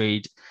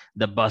portrayed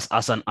the bus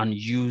as an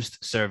unused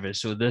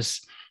service. So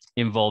this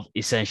involved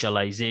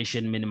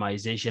essentialization,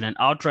 minimization, and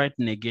outright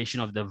negation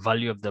of the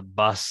value of the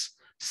bus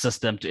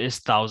system to its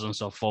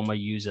thousands of former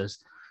users.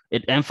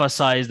 It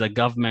emphasized the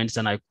government's,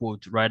 and I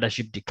quote,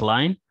 ridership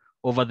decline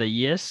over the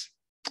years,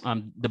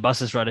 the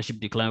bus's ridership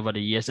decline over the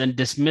years, and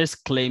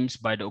dismissed claims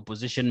by the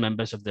opposition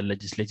members of the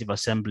Legislative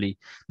Assembly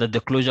that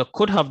the closure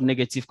could have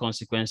negative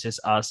consequences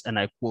as, and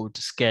I quote,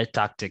 scare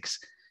tactics,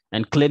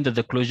 and claimed that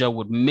the closure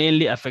would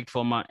mainly affect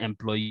former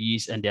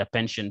employees and their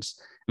pensions.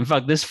 In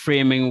fact, this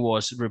framing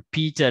was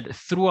repeated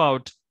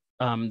throughout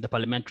the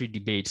parliamentary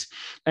debates.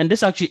 And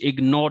this actually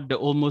ignored the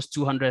almost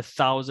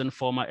 200,000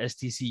 former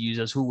STC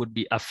users who would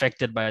be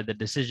affected by the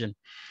decision.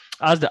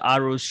 As the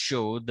arrows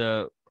show,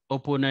 the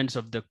opponents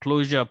of the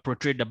closure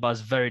portrayed the bus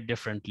very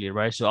differently,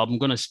 right? So I'm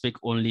going to speak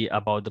only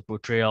about the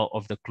portrayal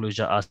of the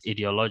closure as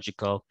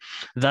ideological.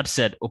 That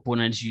said,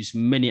 opponents use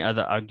many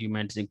other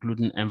arguments,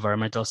 including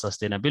environmental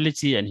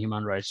sustainability and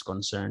human rights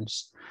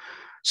concerns.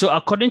 So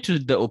according to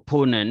the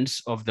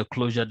opponents of the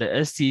closure, the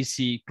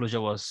STC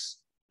closure was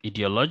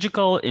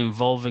ideological,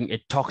 involving a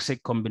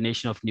toxic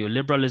combination of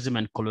neoliberalism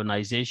and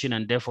colonization,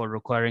 and therefore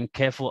requiring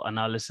careful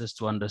analysis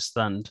to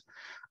understand.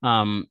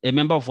 A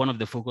member of one of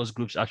the focus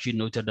groups actually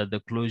noted that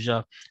the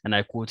closure, and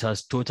I quote,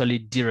 has totally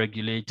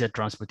deregulated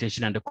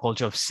transportation and the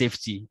culture of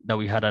safety that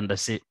we had under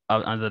the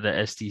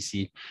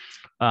STC.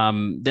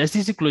 The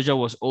STC closure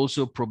was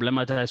also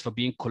problematized for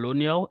being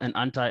colonial and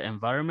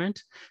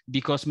anti-environment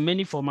because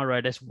many former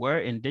riders were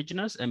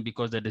indigenous and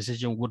because the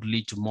decision would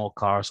lead to more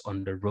cars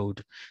on the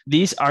road.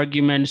 These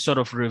arguments sort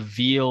of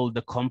reveal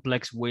the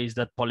complex ways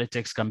that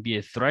politics can be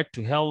a threat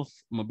to health,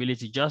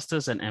 mobility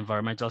justice, and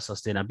environmental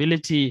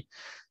sustainability,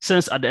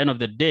 since at the end of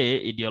the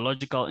day,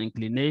 ideological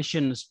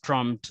inclinations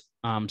trumped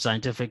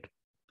scientific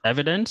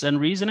evidence and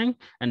reasoning,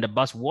 and the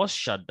bus was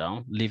shut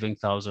down, leaving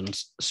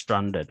thousands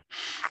stranded.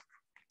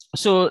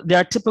 So there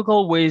are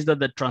typical ways that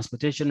the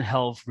transportation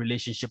health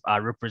relationship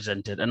are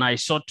represented. And I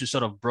sought to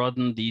sort of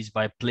broaden these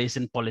by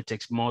placing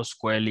politics more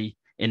squarely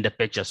in the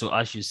picture. So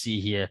as you see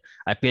here,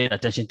 I paid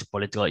attention to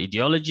political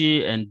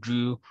ideology and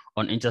drew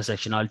on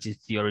intersectionality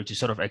theory to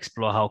sort of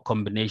explore how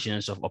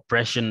combinations of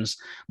oppressions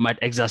might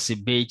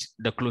exacerbate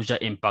the closure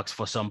impacts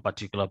for some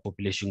particular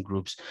population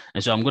groups.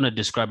 And so I'm going to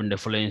describe in the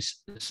following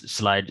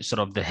slide sort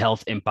of the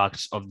health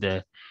impacts of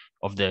the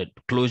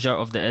closure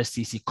of the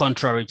STC,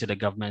 contrary to the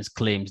government's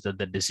claims that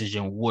the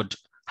decision would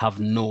have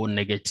no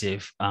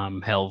negative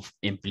health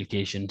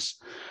implications.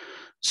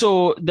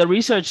 So the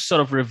research sort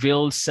of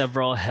revealed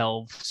several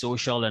health,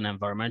 social, and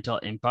environmental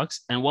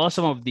impacts. And while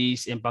some of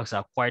these impacts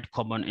are quite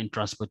common in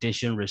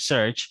transportation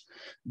research,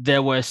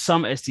 there were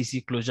some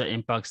STC closure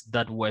impacts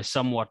that were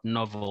somewhat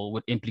novel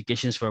with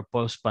implications for a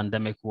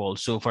post-pandemic world.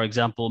 So for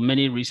example,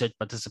 many research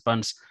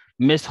participants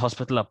missed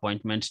hospital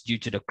appointments due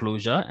to the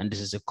closure, and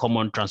this is a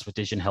common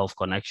transportation health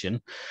connection.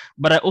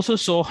 But I also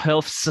saw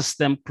health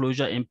system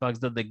closure impacts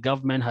that the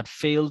government had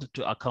failed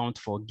to account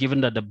for, given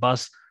that the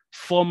bus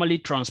formerly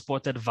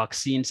transported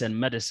vaccines and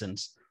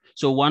medicines.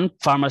 So one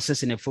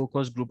pharmacist in a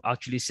focus group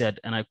actually said,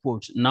 and I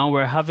quote, "Now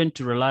we're having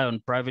to rely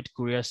on private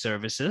courier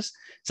services.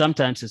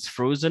 Sometimes it's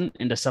frozen.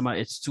 In the summer,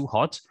 it's too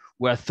hot.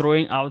 We're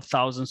throwing out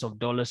thousands of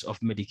dollars of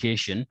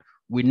medication.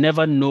 We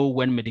never know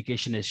when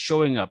medication is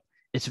showing up.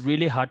 It's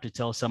really hard to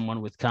tell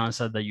someone with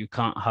cancer that you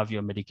can't have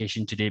your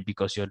medication today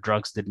because your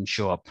drugs didn't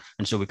show up."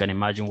 And so we can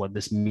imagine what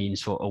this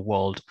means for a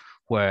world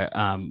where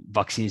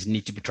vaccines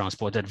need to be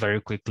transported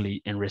very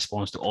quickly in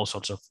response to all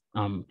sorts of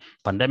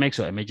pandemics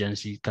or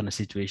emergency kind of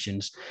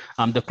situations.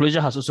 The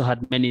closure has also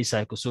had many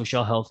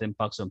psychosocial health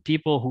impacts on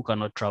people who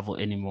cannot travel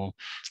anymore.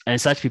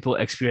 And such people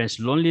experience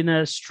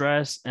loneliness,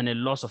 stress, and a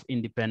loss of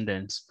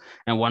independence.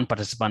 And one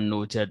participant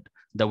noted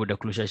that with the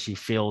closure, she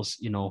feels,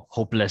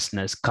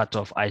 hopelessness, cut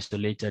off,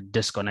 isolated,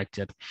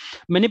 disconnected.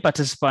 Many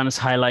participants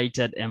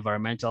highlighted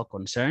environmental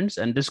concerns,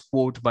 and this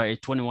quote by a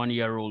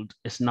 21-year-old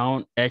is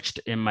now etched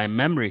in my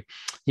memory.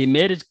 He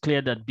made it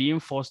clear that being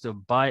forced to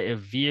buy a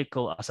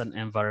vehicle as an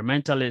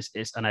environmentalist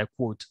is, and I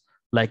quote,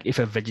 like if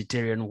a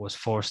vegetarian was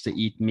forced to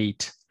eat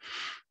meat.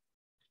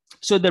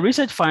 So the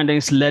research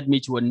findings led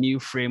me to a new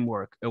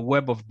framework, a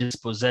web of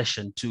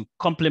dispossession, to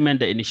complement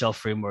the initial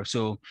framework.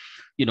 So,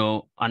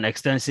 an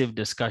extensive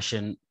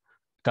discussion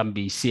can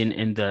be seen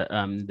in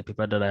the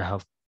paper that I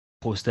have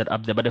posted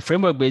up there. But the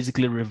framework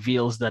basically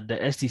reveals that the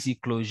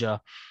STC closure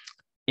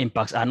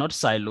impacts are not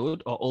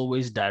siloed or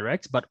always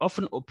direct, but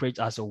often operate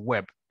as a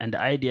web. And the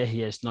idea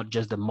here is not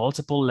just the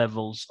multiple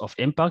levels of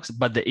impacts,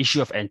 but the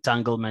issue of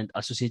entanglement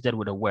associated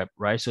with a web,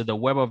 right? So the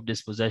web of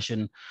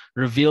dispossession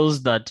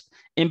reveals that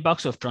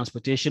impacts of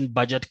transportation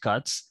budget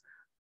cuts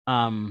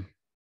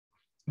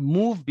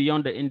move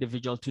beyond the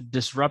individual to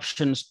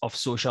disruptions of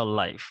social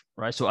life,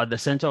 right? So at the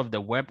center of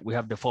the web, we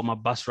have the former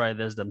bus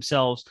riders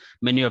themselves.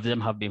 Many of them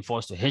have been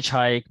forced to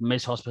hitchhike,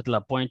 miss hospital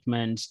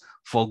appointments,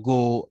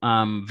 forego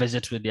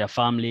visits with their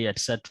family,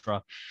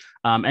 etc.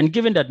 And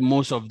given that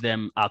most of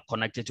them are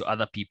connected to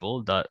other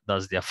people,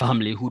 that's their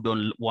family, who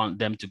don't want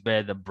them to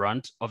bear the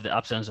brunt of the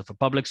absence of a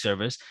public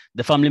service,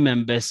 the family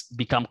members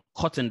become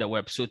caught in the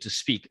web, so to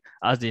speak,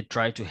 as they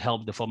try to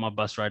help the former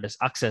bus riders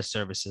access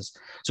services.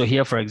 So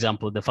here, for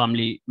example, the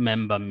family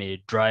member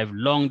may drive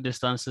long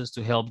distances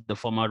to help the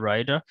former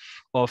rider,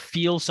 or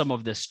feel some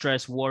of the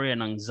stress, worry,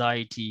 and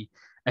anxiety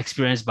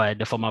experienced by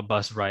the former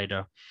bus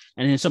rider.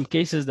 And in some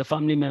cases, the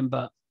family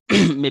member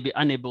may be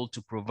unable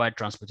to provide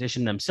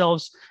transportation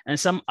themselves, and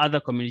some other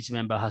community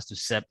member has to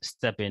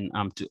step in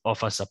to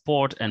offer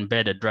support and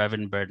bear the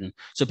driving burden.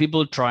 So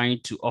people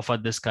trying to offer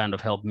this kind of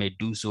help may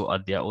do so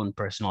at their own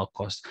personal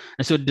cost.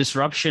 And so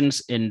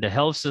disruptions in the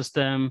health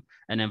system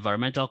and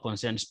environmental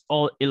concerns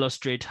all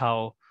illustrate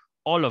how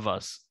all of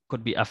us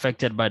could be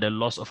affected by the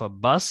loss of a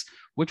bus,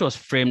 which was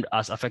framed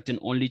as affecting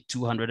only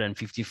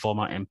 250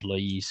 former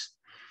employees.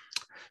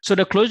 So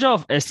the closure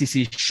of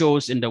STC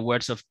shows, in the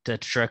words of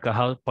Ted Schrecker,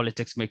 how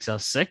politics makes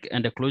us sick,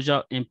 and the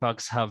closure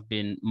impacts have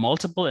been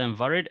multiple and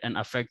varied and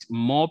affect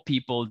more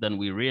people than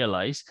we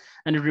realize,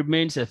 and it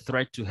remains a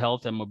threat to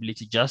health and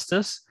mobility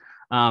justice.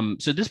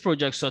 So this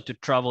project sought to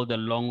travel the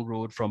long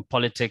road from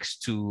politics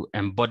to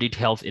embodied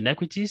health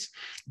inequities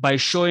by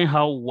showing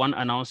how one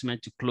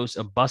announcement to close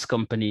a bus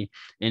company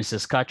in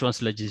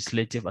Saskatchewan's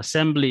Legislative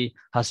Assembly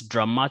has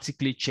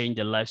dramatically changed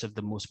the lives of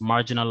the most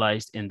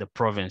marginalized in the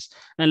province.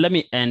 And let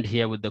me end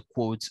here with the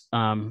quote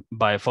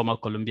by former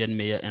Colombian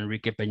Mayor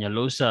Enrique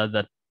Peñalosa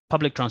that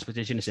public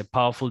transportation is a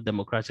powerful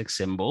democratic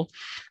symbol,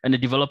 and a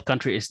developed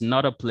country is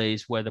not a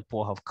place where the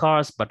poor have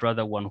cars, but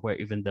rather one where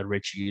even the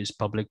rich use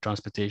public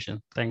transportation.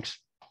 Thanks.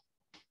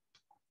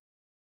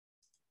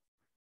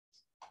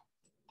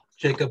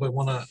 Jacob, I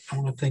want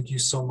to thank you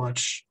so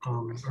much.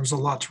 There's a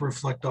lot to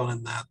reflect on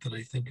in that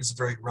I think is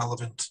very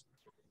relevant,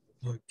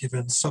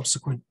 given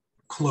subsequent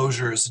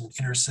closures in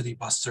inner city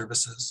bus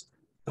services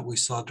that we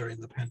saw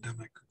during the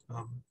pandemic.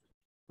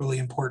 Really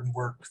important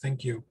work.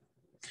 Thank you.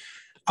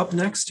 Up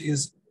next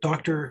is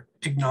Dr.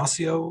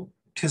 Ignacio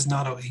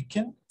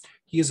Tiznado-Aitken.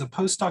 He is a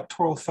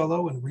postdoctoral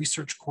fellow and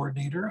research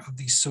coordinator of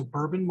the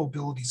Suburban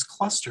Mobilities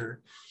cluster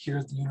here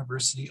at the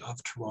University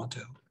of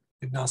Toronto.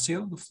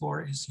 Ignacio, the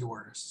floor is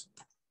yours.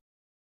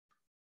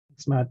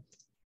 Thanks, Matt.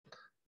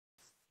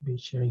 I'll be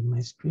sharing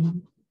my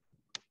screen.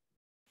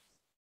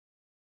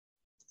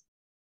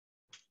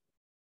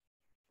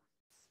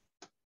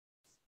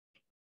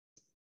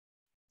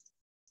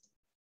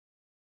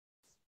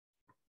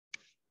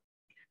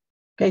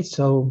 Okay,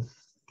 so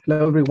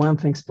hello everyone.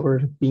 Thanks for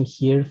being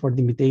here, for the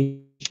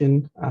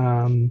invitation.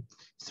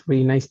 It's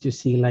really nice to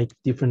see like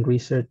different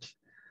research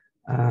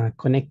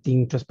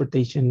connecting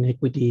transportation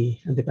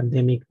equity and the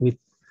pandemic with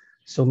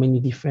so many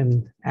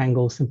different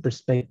angles and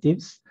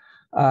perspectives.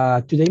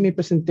 Today, my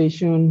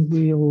presentation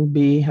will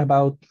be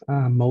about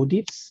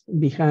motives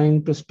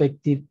behind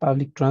prospective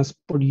public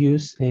transport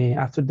use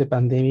after the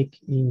pandemic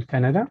in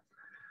Canada.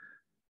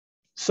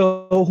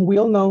 So we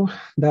all know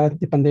that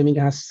the pandemic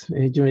has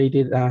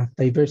generated a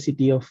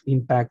diversity of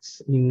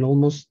impacts in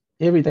almost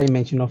every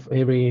dimension of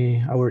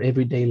our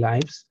everyday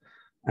lives.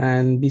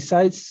 And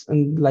besides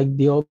like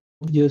the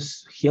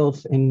obvious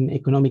health and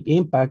economic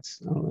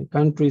impacts,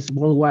 countries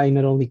worldwide,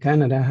 not only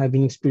Canada, have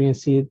been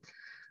experiencing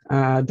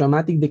a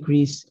dramatic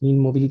decrease in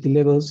mobility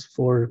levels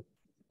for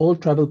all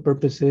travel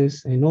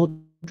purposes and all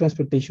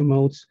transportation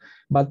modes,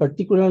 but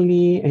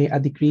particularly a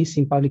decrease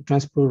in public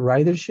transport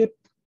ridership,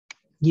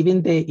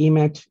 given the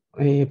image,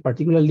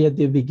 particularly at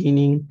the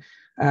beginning,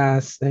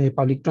 as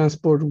public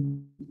transport,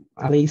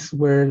 a place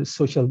where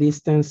social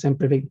distance and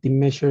preventive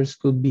measures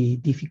could be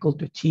difficult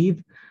to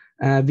achieve,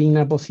 being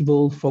a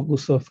possible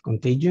focus of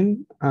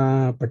contagion,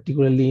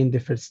 particularly in the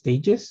first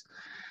stages.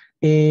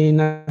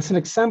 And as an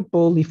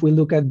example, if we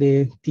look at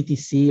the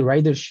TTC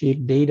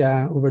ridership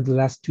data over the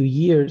last 2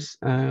 years,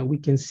 we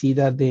can see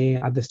that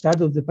at the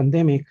start of the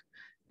pandemic,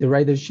 the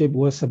ridership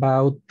was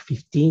about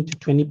 15 to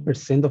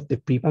 20% of the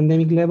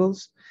pre-pandemic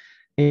levels.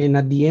 And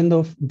at the end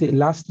of the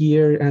last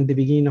year and the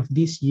beginning of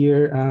this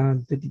year,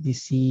 the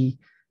TTC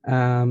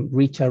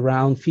reached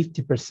around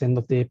 50%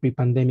 of the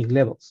pre-pandemic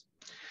levels.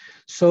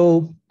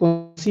 So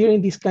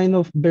considering this kind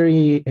of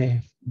very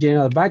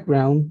general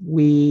background,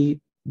 we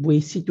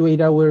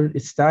situate our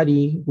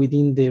study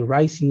within the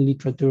rising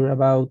literature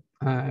about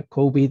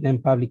COVID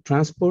and public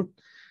transport.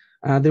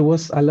 There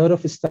was a lot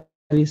of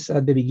studies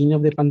at the beginning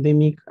of the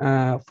pandemic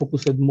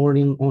focused more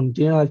on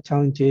general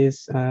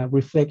challenges,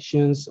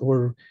 reflections,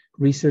 or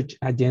research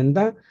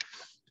agenda.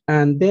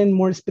 And then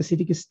more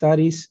specific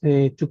studies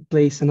took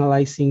place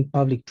analyzing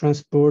public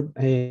transport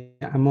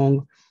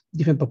among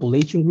different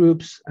population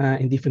groups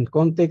in different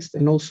contexts,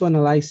 and also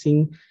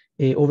analyzing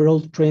overall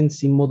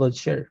trends in modal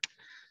share.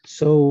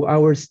 So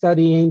our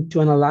study aimed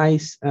to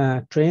analyze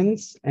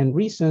trends and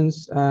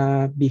reasons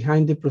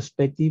behind the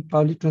prospective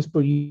public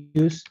transport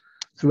use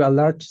through a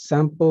large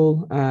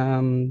sample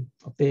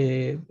of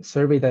the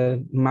survey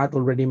that Matt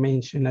already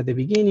mentioned at the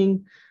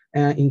beginning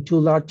in 2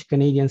 large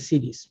Canadian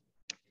cities.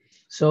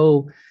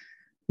 So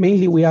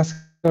mainly we asked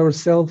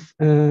ourselves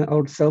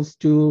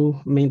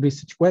 2 main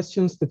research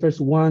questions. The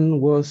first one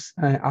was,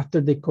 after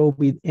the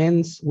COVID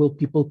ends, will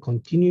people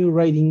continue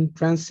riding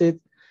transit?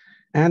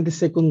 And the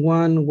second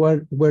one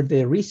were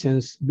the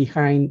reasons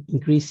behind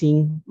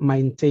increasing,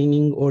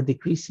 maintaining, or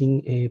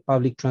decreasing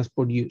public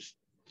transport use.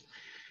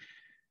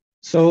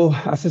 So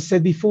as I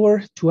said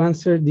before, to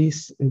answer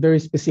these very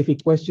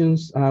specific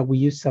questions, we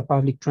used a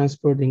public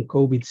transport and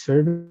COVID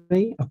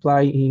survey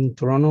applied in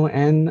Toronto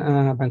and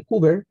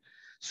Vancouver.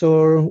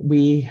 So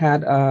we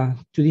had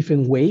two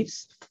different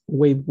waves.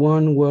 Wave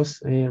one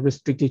was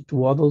restricted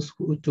to adults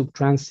who took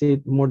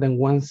transit more than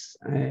once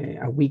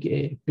a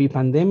week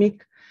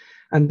pre-pandemic.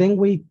 And then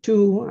wave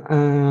two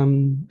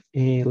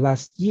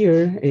last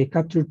year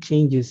captured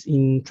changes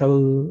in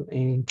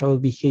travel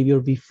behavior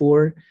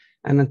before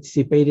an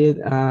anticipated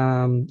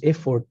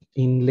effort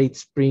in late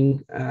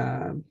spring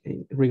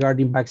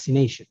regarding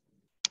vaccination.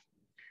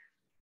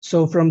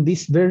 So from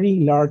this very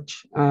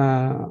large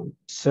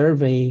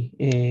survey,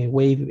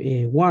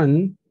 wave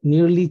one,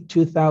 nearly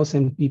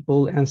 2,000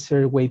 people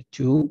answered wave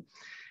two.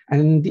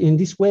 And in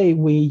this way,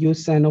 we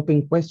use an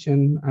open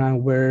question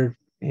where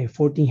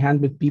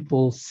 1,400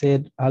 people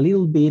said a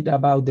little bit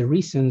about the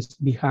reasons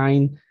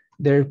behind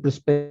their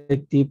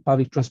prospective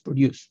public transport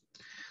use.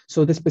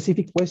 So the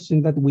specific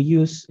question that we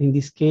used in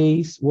this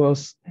case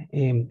was,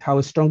 how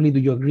strongly do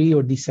you agree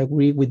or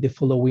disagree with the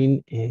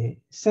following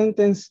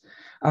sentence?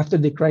 After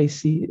the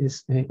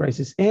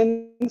crisis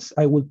ends,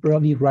 I would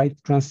probably ride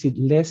transit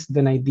less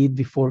than I did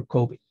before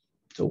COVID.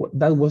 So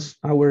that was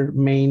our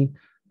main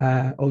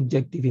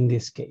objective in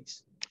this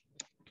case.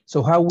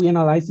 So how we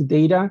analyze the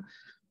data,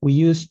 we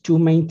use two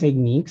main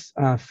techniques.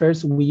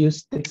 First, we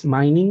use text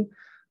mining.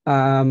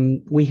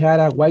 We had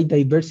a wide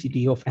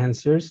diversity of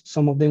answers.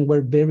 Some of them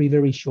were very,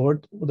 very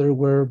short. Others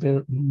were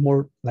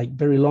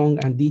very long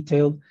and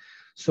detailed.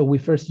 So we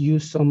first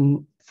used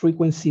some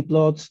frequency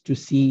plots to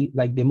see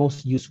like the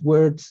most used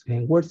words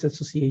and words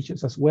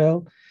associations as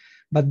well.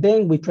 But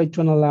then we tried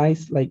to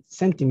analyze like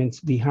sentiments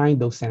behind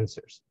those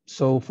answers.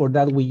 So for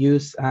that, we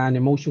use an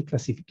emotion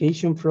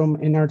classification from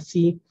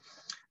NRC,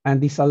 and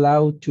this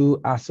allowed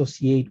to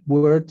associate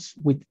words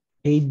with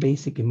 8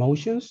 basic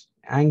emotions: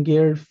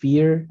 anger,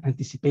 fear,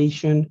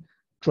 anticipation,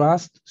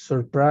 trust,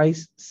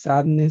 surprise,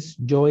 sadness,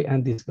 joy,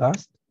 and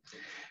disgust.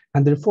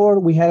 And therefore,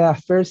 we had a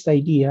first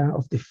idea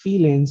of the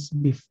feelings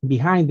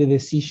behind the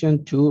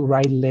decision to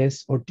ride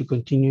less or to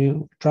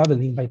continue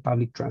traveling by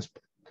public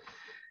transport.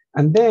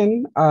 And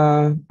then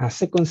a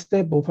second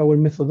step of our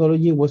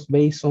methodology was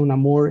based on a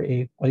more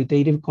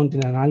qualitative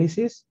content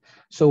analysis.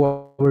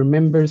 So our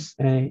members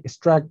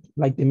extract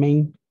like the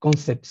main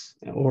concepts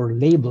or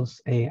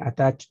labels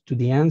attached to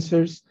the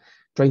answers,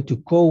 trying to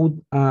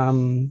code,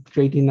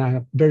 creating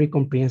a very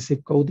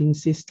comprehensive coding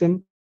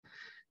system,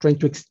 trying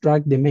to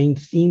extract the main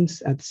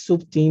themes and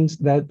sub-themes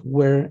that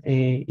were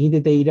in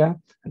the data.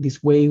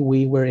 This way,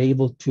 we were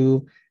able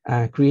to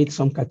create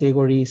some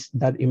categories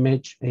that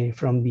emerge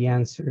from the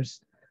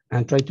answers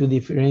and try to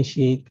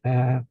differentiate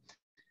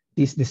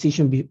this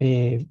decision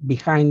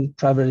behind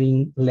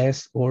traveling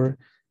less or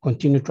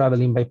continue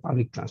traveling by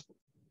public transport.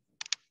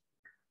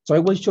 So I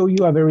will show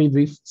you a very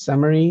brief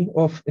summary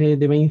of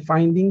the main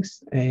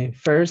findings.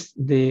 First,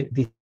 the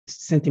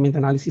sentiment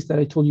analysis that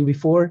I told you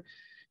before.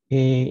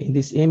 In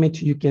this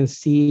image, you can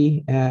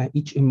see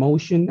each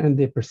emotion and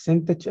the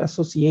percentage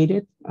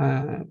associated.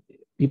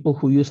 People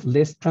who use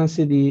less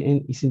transit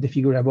is in the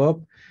figure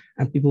above,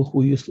 and people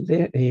who use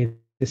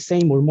the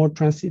same or more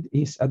transit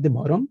is at the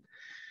bottom.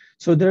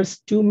 So there's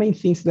two main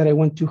things that I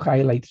want to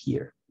highlight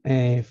here.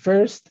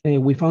 First,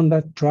 we found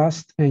that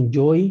trust and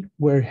joy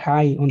were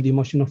high on the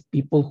emotion of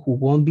people who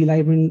won't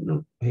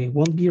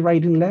be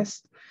riding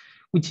less,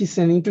 which is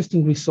an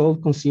interesting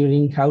result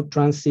considering how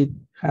transit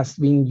has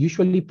been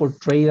usually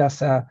portrayed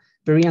as a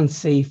very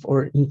unsafe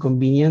or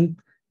inconvenient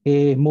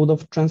mode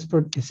of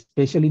transport,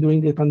 especially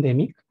during the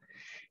pandemic.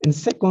 And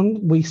second,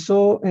 we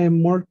saw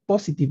more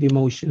positive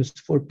emotions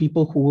for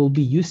people who will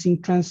be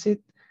using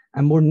transit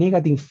and more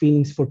negative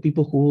feelings for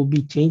people who will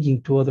be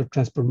changing to other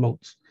transport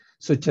modes,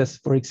 such as,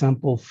 for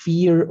example,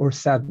 fear or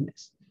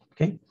sadness,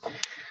 okay?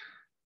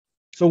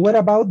 So what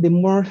about the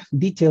more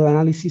detailed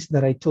analysis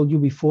that I told you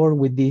before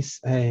with this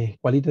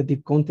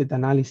qualitative content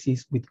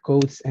analysis with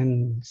codes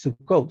and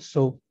subcodes?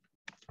 So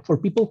for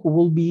people who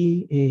will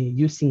be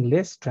using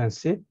less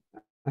transit,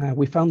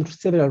 we found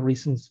several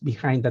reasons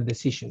behind that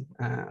decision.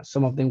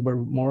 Some of them were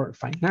more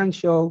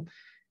financial,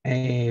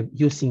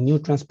 using new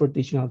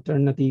transportation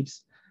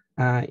alternatives,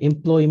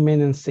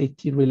 employment and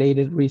safety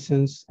related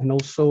reasons, and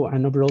also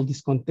an overall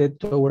discontent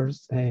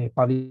towards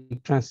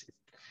public transit.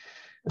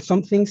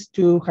 Some things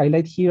to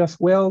highlight here as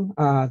well.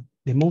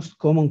 The most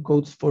common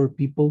codes for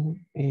people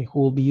who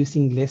will be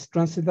using less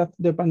transit after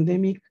the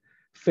pandemic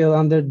fell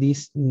under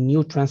this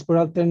new transport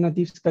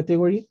alternatives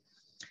category.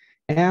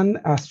 And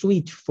a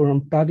switch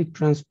from public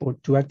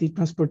transport to active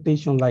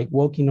transportation like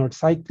walking or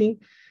cycling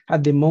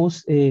had the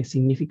most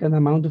significant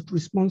amount of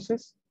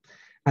responses.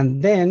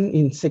 And then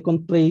in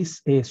second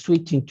place,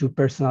 switching to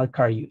personal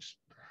car use.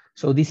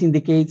 So this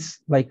indicates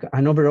like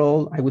an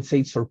overall, I would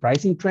say,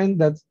 surprising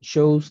trend that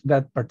shows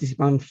that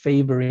participants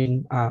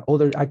favoring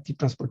other active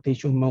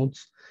transportation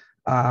modes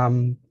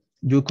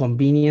due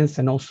convenience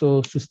and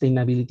also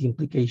sustainability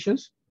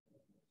implications.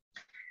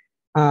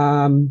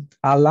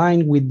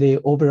 Aligned with the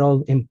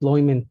overall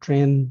employment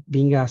trend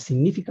being a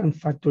significant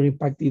factor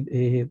impacted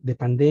the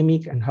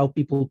pandemic and how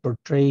people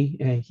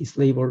portray his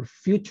labor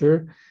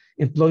future,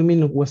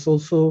 employment was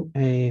also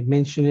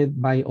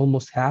mentioned by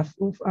almost half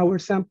of our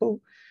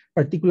sample,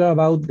 particularly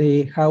about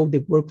how the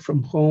work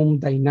from home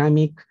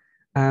dynamic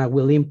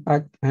will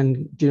impact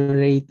and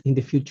generate in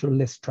the future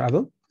less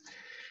travel.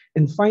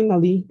 And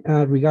finally,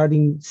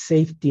 regarding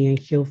safety and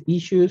health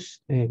issues,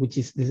 which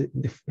is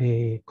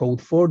the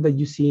code 4 that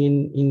you see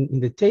in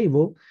the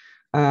table,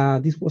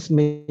 this was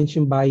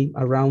mentioned by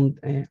around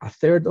a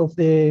third of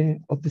the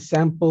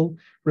sample,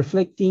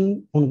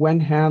 reflecting on one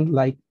hand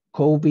like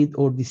COVID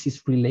or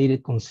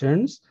disease-related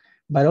concerns,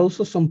 but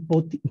also some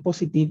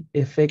positive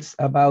effects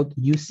about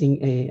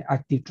using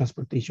active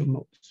transportation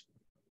modes.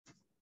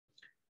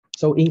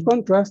 So in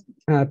contrast,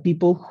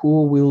 people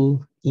who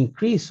will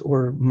increase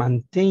or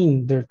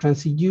maintain their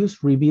transit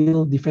use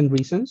reveal different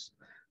reasons.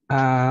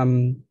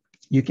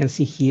 You can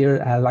see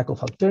here a lack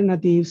of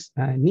alternatives,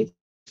 need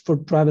for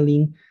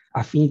traveling,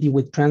 affinity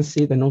with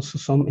transit, and also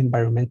some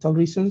environmental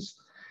reasons.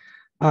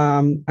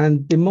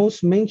 And the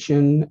most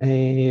mentioned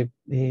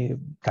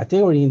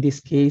category in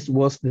this case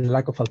was the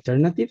lack of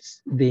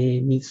alternatives,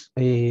 the needs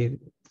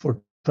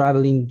for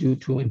traveling due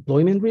to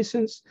employment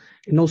reasons,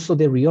 and also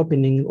the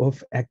reopening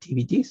of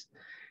activities.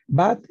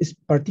 But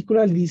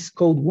particularly this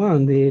code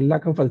 1, the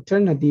lack of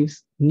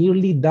alternatives,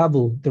 nearly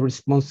double the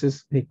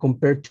responses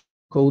compared to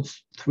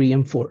codes 3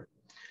 and 4.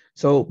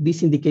 So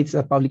this indicates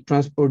that public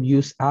transport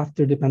use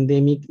after the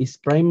pandemic is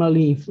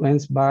primarily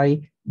influenced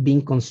by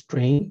being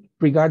constrained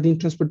regarding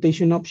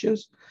transportation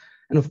options.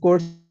 And of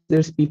course,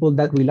 there's people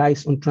that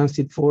relies on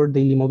transit for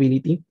daily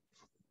mobility.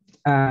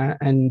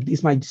 And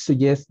this might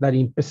suggest that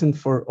in present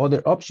for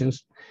other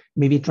options,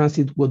 maybe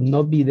transit would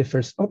not be the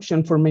first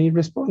option for many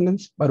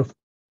respondents, but of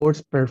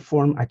course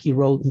perform a key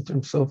role in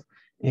terms of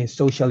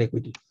social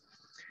equity.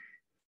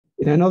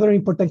 In another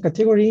important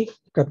category,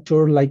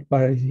 captured like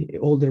by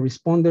all the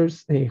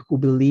responders who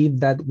believe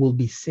that will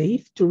be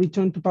safe to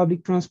return to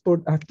public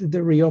transport after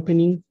the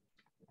reopening,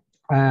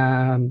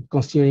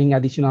 considering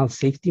additional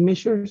safety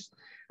measures.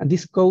 And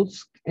this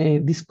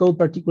code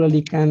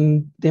particularly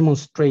can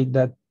demonstrate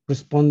that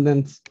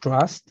respondents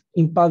trust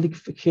in public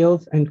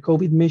health and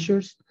COVID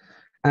measures,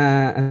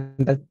 and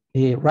that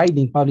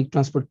riding public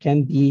transport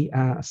can be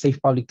a safe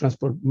public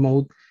transport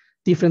mode,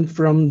 different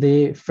from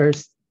the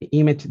first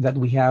image that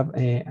we have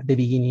at the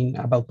beginning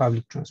about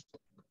public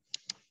transport.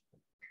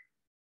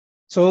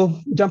 So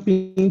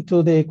jumping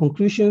into the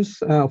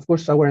conclusions, of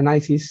course, our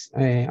analysis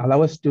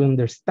allow us to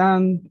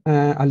understand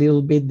a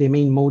little bit the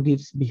main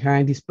motives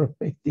behind this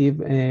prospective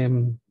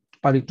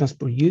public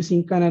transport use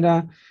in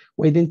Canada.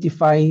 We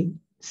identify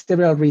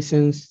several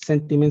reasons,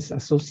 sentiments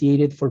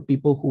associated for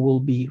people who will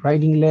be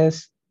riding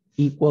less,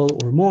 equal,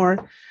 or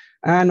more.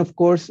 And of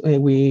course,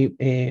 we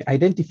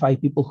identify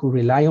people who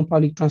rely on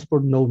public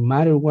transport no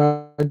matter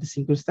what the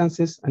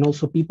circumstances, and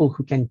also people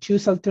who can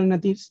choose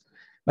alternatives,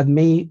 but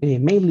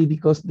mainly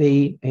because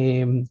they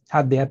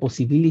have the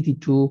possibility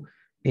to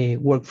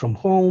work from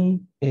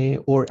home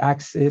or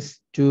access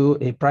to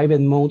private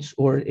modes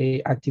or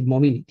active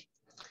mobility.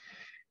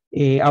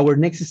 Our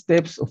next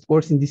steps, of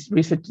course, in this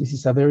research, this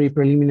is a very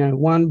preliminary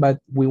one, but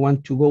we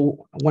want to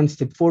go one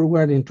step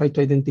forward and try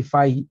to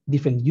identify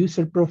different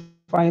user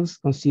profiles,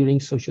 considering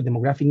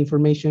socio-demographic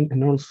information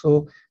and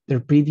also their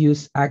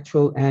previous,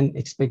 actual, and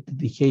expected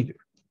behavior.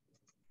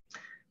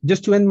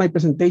 Just to end my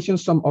presentation,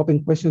 some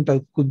open questions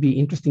that could be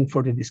interesting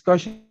for the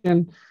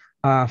discussion.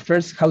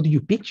 First, how do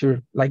you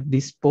picture like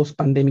this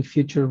post-pandemic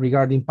future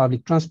regarding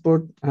public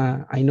transport?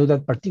 I know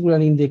that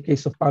particularly in the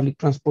case of public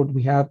transport,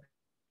 we have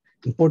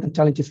important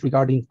challenges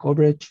regarding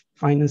coverage,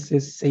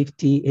 finances,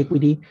 safety,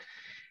 equity.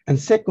 And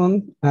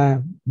second,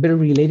 very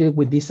related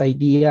with this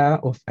idea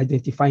of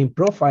identifying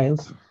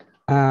profiles,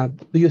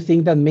 do you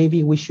think that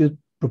maybe we should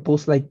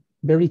propose like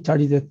very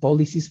targeted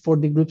policies for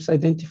the groups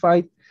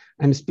identified?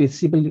 I'm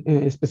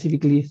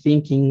specifically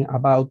thinking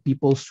about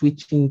people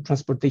switching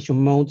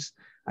transportation modes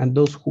and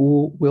those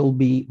who will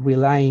be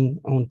relying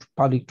on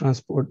public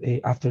transport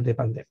after the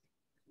pandemic.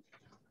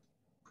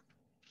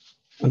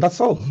 And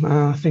that's all.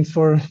 Thanks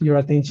for your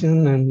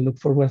attention and look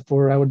forward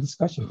for our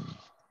discussion.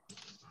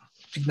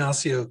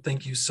 Ignacio,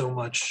 thank you so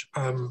much.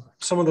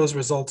 Some of those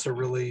results are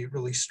really,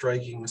 really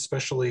striking,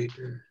 especially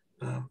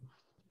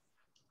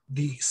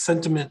the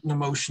sentiment and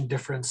emotion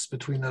difference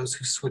between those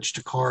who switch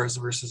to cars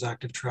versus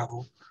active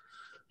travel.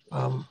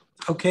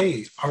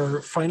 Okay,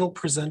 our final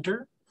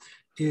presenter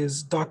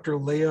is Dr.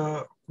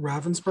 Leah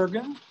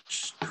Ravensbergen,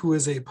 who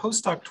is a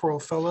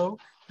postdoctoral fellow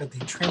at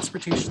the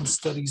Transportation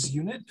Studies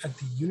Unit at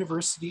the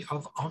University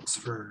of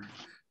Oxford.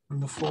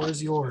 And the floor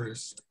is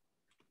yours.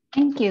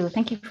 Thank you.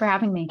 Thank you for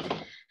having me.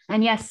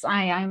 And yes,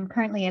 I'm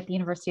currently at the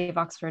University of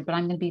Oxford, but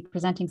I'm going to be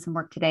presenting some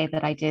work today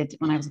that I did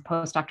when I was a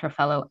postdoctoral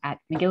fellow at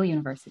McGill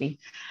University.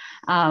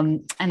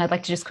 And I'd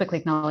like to just quickly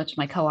acknowledge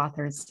my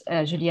co-authors,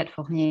 Juliette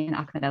Fournier and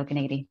Ahmed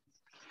El-Ghanady.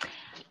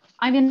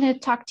 I'm going to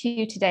talk to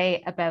you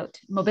today about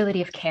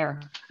mobility of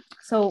care.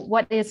 So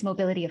what is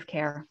mobility of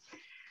care?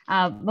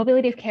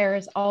 Mobility of care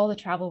is all the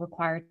travel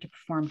required to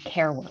perform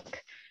care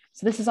work.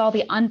 So this is all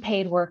the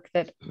unpaid work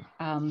that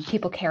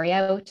people carry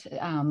out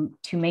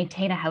to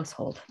maintain a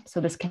household.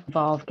 So this can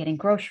involve getting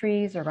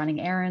groceries or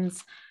running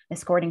errands,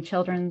 escorting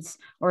children,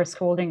 or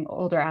escorting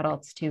older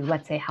adults to,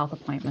 let's say, health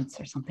appointments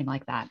or something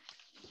like that.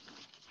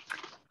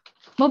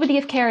 Mobility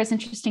of care is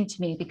interesting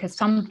to me because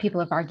some people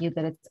have argued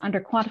that it's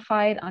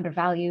underquantified,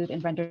 undervalued,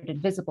 and rendered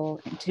invisible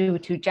due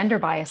to gender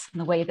bias in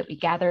the way that we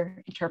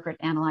gather, interpret,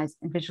 analyze,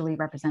 and visually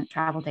represent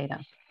travel data.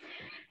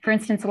 For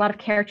instance, a lot of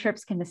care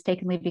trips can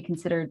mistakenly be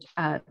considered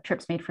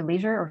trips made for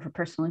leisure or for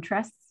personal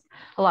interests.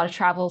 A lot of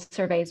travel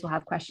surveys will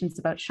have questions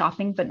about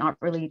shopping, but not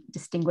really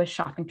distinguish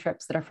shopping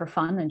trips that are for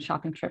fun and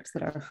shopping trips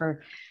that are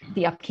for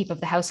the upkeep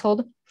of the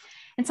household.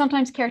 And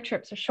sometimes care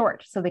trips are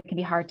short, so they can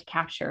be hard to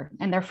capture,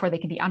 and therefore they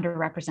can be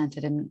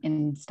underrepresented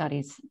in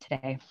studies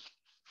today.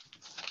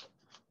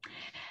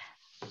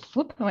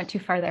 Whoop, I went too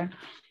far there.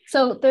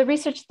 So the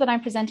research that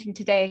I'm presenting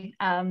today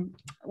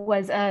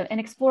was an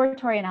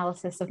exploratory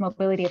analysis of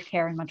mobility of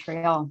care in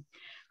Montreal.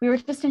 We were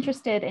just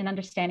interested in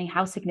understanding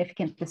how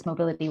significant this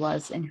mobility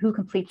was and who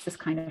completes this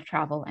kind of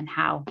travel and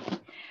how.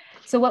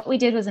 So what we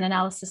did was an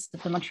analysis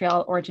of the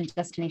Montreal Origin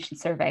Destination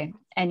Survey.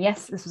 And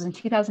yes, this was in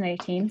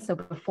 2018, so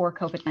before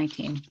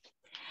COVID-19.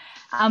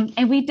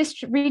 And we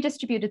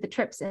redistributed the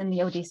trips in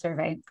the OD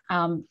survey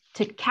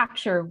to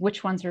capture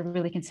which ones are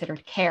really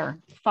considered care,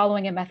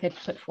 following a method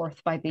put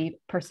forth by the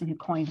person who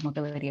coined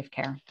mobility of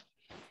care.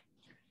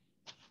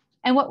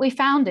 And what we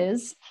found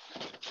is,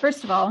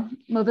 first of all,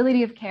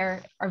 mobility of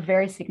care are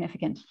very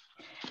significant.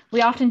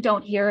 We often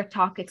don't hear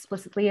talk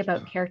explicitly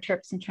about care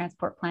trips and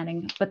transport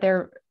planning, but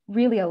they're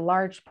really a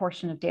large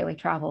portion of daily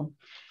travel.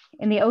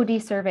 In the OD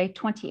survey,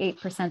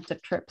 28%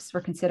 of trips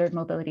were considered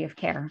mobility of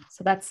care.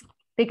 So that's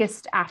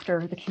biggest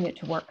after the commute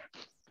to work.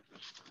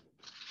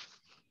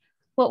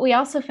 What we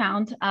also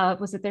found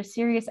was that there's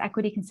serious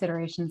equity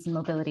considerations in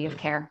mobility of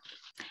care.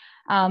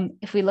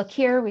 If we look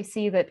here, we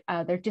see that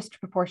they're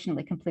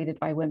disproportionately completed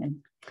by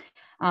women.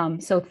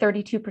 So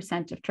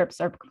 32% of trips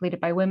are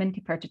completed by women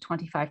compared to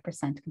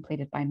 25%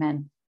 completed by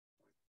men.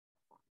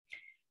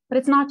 But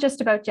it's not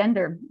just about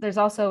gender. There's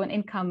also an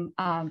income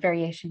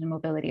variation in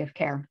mobility of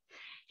care.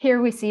 Here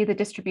we see the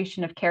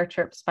distribution of care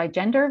trips by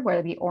gender,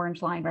 where the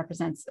orange line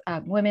represents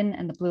women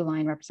and the blue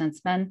line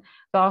represents men,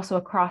 but also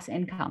across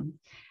income.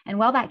 And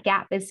while that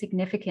gap is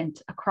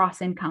significant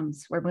across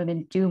incomes, where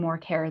women do more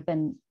care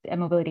than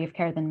mobility of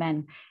care than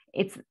men,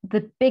 it's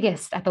the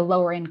biggest at the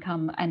lower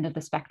income end of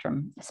the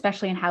spectrum,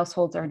 especially in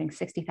households earning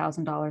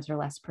 $60,000 or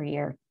less per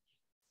year.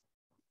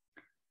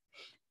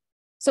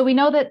 So we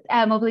know that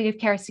mobility of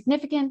care is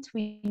significant.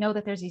 We know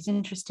that there's these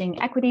interesting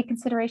equity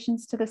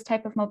considerations to this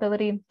type of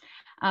mobility.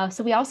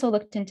 So we also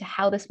looked into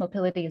how this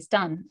mobility is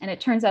done. And it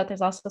turns out there's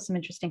also some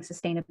interesting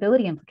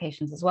sustainability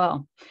implications as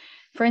well.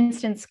 For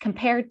instance,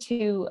 compared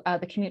to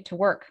the commute to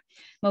work,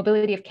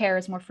 mobility of care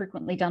is more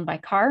frequently done by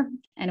car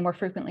and more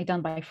frequently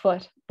done by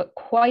foot, but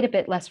quite a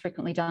bit less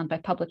frequently done by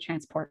public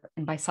transport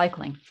and by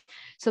cycling.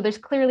 So there's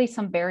clearly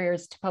some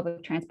barriers to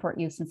public transport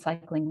use and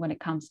cycling when it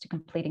comes to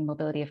completing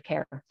mobility of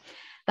care.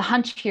 The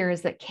hunch here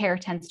is that care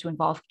tends to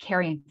involve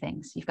carrying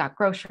things. You've got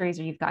groceries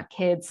or you've got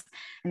kids,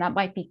 and that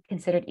might be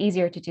considered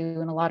easier to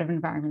do in a lot of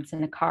environments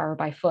in a car or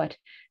by foot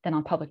than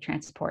on public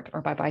transport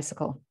or by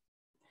bicycle.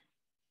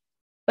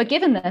 But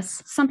given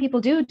this, some people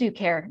do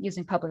care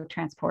using public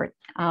transport,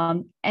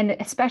 and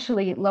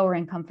especially lower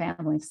income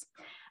families.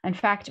 In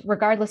fact,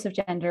 regardless of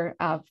gender,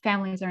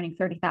 families earning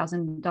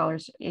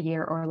 $30,000 a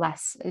year or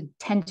less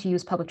tend to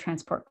use public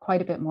transport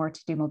quite a bit more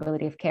to do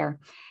mobility of care.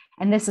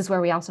 And this is where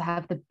we also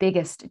have the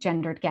biggest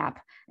gendered gap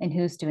in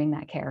who's doing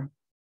that care.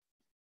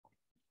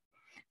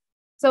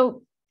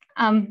 So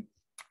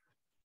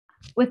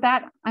with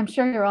that, I'm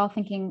sure you're all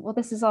thinking, well,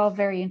 this is all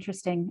very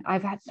interesting.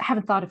 I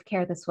haven't thought of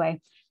care this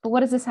way, but what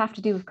does this have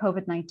to do with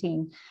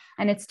COVID-19?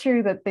 And it's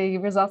true that the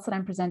results that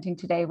I'm presenting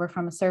today were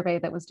from a survey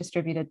that was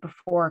distributed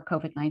before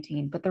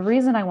COVID-19. But the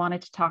reason I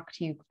wanted to talk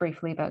to you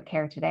briefly about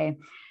care today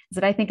is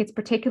that I think it's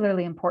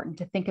particularly important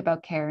to think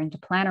about care and to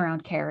plan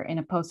around care in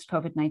a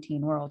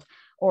post-COVID-19 world,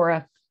 or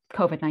a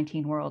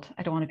COVID-19 world.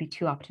 I don't want to be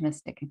too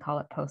optimistic and call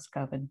it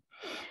post-COVID.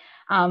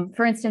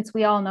 For instance,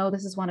 we all know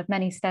this is one of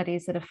many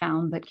studies that have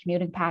found that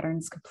commuting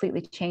patterns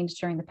completely changed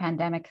during the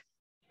pandemic.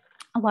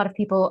 A lot of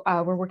people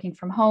were working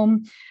from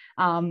home,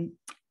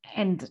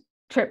 and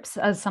trips,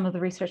 as some of the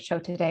research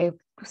showed today,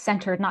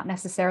 centered not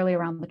necessarily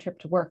around the trip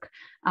to work,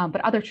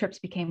 but other trips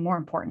became more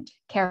important.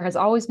 Care has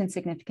always been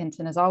significant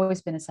and has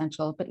always been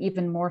essential, but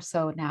even more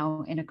so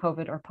now in a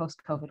COVID or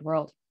post-COVID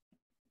world.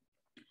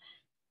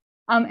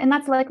 And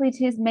that's likely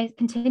to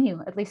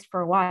continue, at least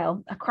for a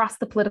while. Across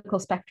the political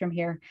spectrum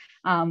here,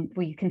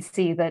 we can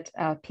see that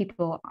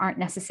people aren't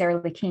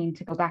necessarily keen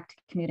to go back to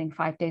commuting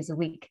 5 days a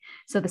week.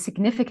 So the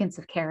significance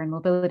of care and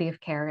mobility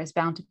of care is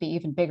bound to be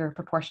even bigger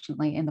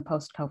proportionally in the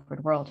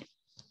post-COVID world.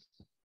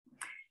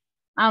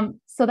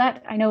 So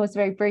that I know is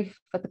very brief,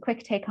 but the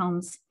quick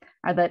take-homes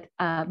are that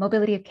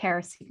mobility of care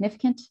is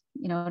significant.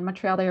 You know, in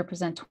Montreal, they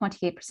represent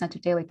 28%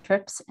 of daily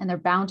trips, and they're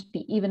bound to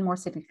be even more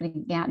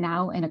significant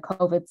now in a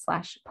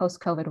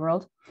COVID/post-COVID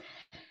world.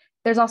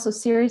 There's also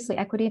seriously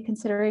equity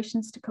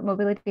considerations to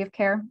mobility of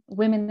care.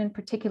 Women, and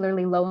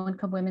particularly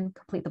low-income women,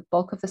 complete the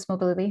bulk of this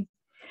mobility.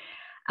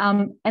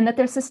 And that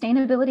there's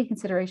sustainability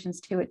considerations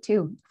to it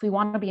too. If we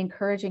want to be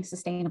encouraging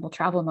sustainable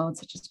travel modes,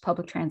 such as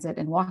public transit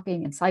and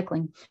walking and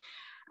cycling,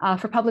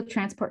 For public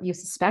transport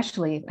use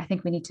especially, I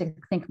think we need to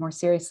think more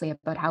seriously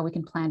about how we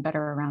can plan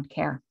better around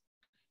care.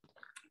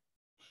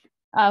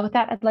 With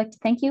that, I'd like to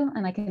thank you,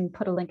 and I can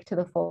put a link to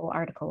the full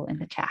article in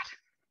the chat.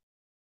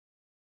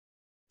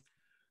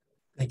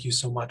 Thank you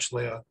so much,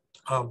 Leah.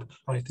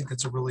 I think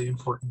it's a really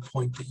important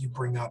point that you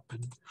bring up,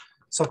 and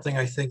something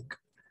I think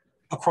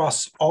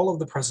across all of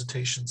the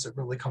presentations that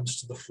really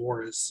comes to the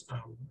fore is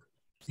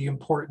the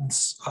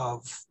importance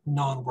of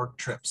non-work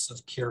trips,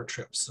 of care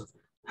trips, of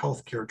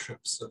healthcare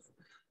trips, of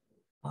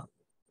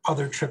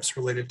other trips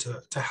related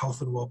to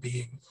health and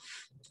well-being.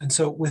 And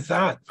so with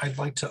that, I'd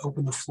like to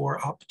open the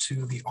floor up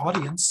to the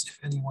audience. If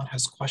anyone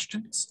has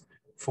questions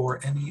for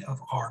any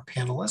of our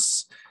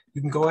panelists,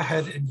 you can go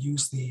ahead and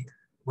use the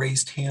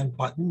raised hand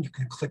button. You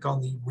can click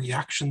on the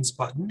reactions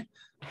button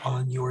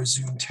on your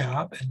Zoom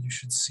tab, and you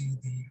should see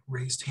the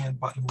raised hand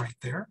button right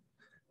there.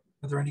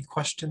 Are there any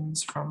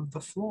questions from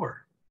the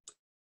floor?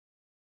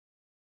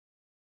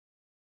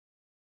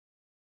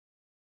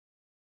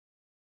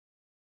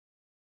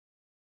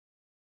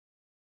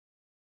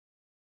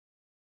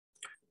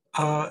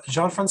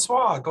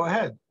 Jean-Francois, go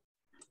ahead.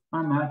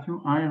 Hi,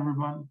 Matthew. Hi,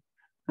 everyone.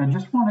 I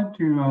just wanted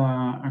to,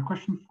 a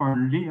question for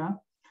Leah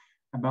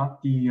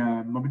about the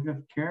mobility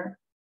of care.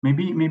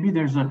 Maybe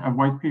there's a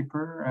white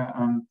paper.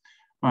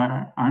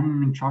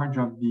 I'm in charge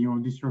of the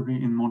OD survey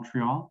in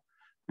Montreal.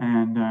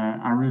 And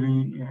I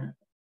really,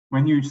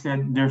 when you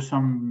said there's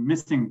some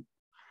missing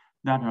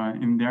data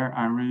in there,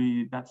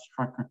 that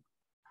struck a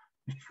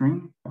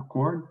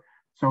chord.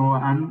 So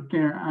I'm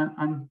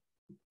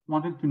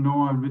wanted to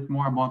know a bit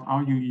more about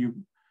how you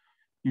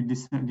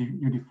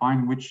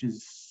define which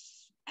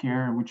is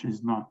care and which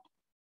is not.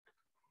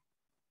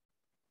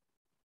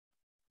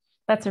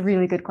 That's a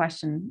really good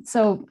question.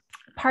 So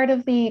part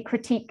of the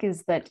critique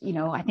is that,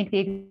 I think the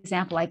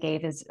example I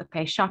gave is,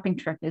 okay, shopping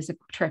trip is a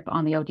trip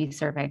on the OD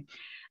survey,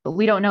 but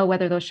we don't know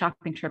whether those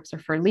shopping trips are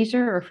for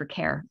leisure or for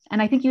care.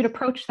 And I think you'd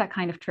approach that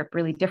kind of trip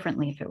really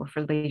differently if it were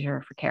for leisure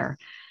or for care.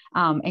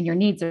 And your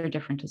needs are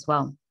different as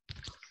well.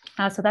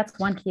 So that's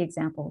one key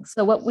example.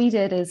 So what we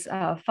did is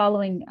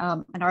following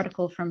an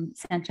article from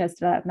Sanchez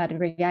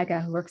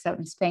Madariaga, who works out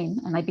in Spain,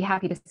 and I'd be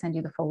happy to send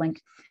you the full link.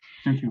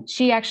 Thank you.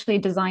 She actually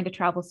designed a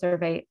travel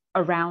survey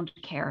around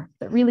care,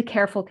 but really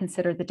careful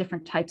considered the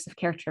different types of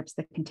care trips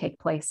that can take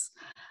place.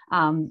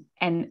 And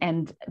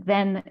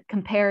then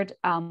compared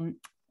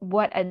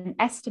what an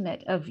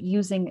estimate of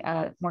using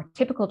more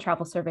typical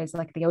travel surveys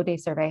like the OD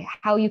survey,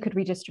 how you could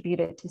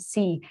redistribute it to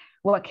see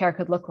what care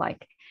could look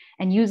like.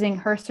 And using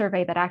her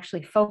survey that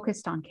actually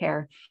focused on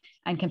care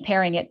and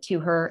comparing it to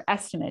her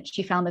estimate,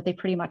 she found that they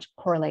pretty much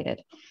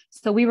correlated.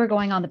 So we were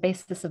going on the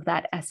basis of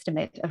that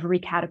estimate of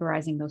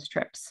recategorizing those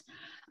trips.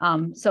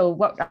 So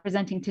what we're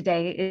presenting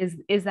today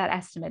is that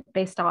estimate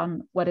based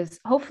on what is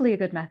hopefully a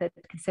good method,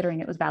 considering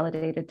it was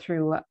validated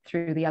through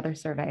the other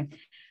survey.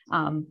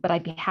 But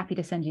I'd be happy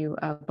to send you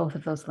both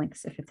of those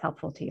links if it's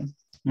helpful to you.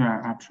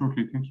 Yeah,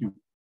 absolutely. Thank you.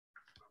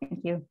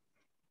 Thank you.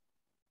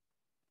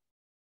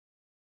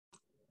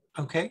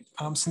 Okay,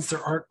 since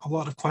there aren't a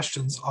lot of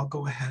questions, I'll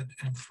go ahead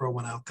and throw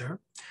one out there.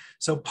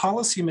 So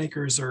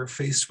policymakers are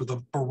faced with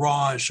a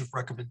barrage of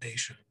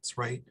recommendations,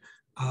 right?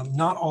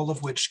 Not all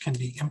of which can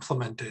be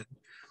implemented.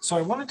 So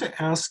I wanted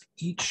to ask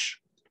each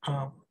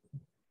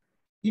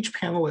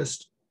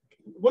panelist,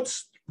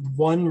 what's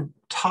one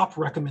top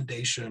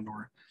recommendation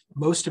or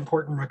most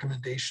important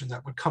recommendation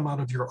that would come out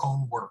of your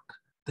own work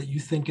that you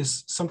think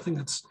is something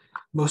that's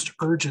most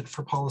urgent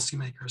for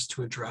policymakers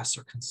to address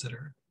or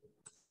consider?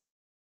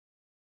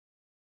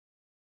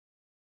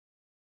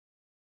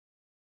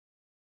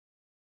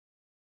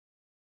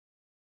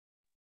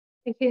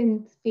 I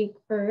can speak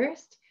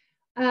first.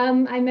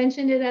 I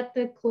mentioned it at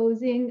the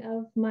closing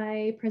of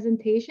my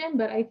presentation,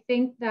 but I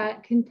think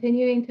that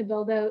continuing to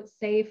build out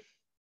safe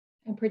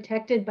and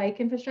protected bike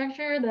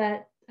infrastructure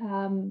that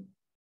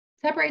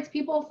separates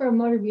people from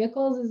motor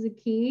vehicles is a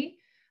key,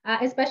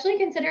 especially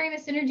considering the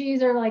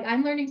synergies are like,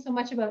 I'm learning so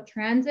much about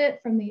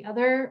transit from the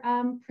other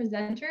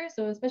presenters.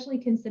 So especially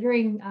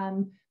considering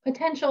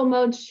potential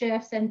mode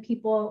shifts and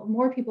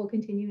more people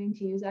continuing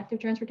to use active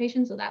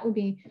transportation. So that would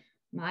be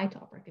my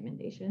top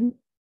recommendation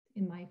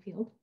in my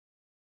field.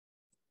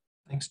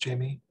 Thanks,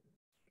 Jaimy.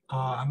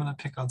 I'm going to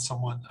pick on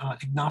someone,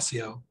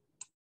 Ignacio.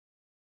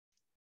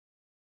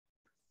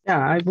 Yeah,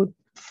 I would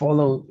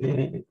follow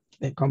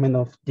the comment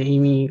of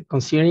Jaimy,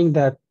 considering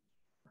that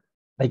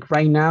like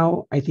right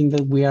now, I think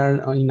that we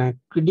are in a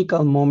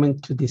critical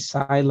moment to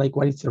decide like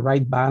what is the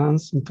right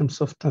balance in terms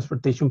of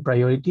transportation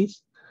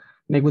priorities.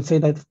 And I would say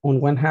that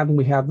on one hand,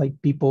 we have like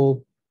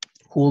people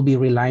who will be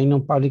relying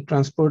on public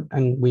transport,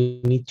 and we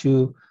need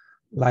to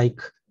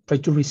like try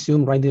to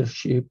resume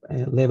ridership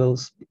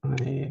levels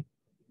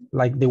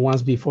like the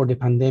ones before the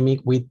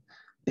pandemic with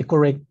the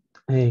correct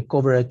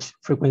coverage,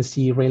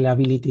 frequency,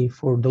 reliability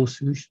for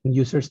those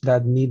users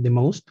that need the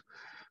most.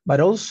 But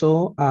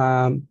also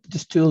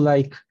just to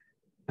like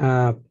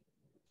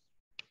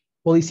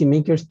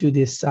policymakers to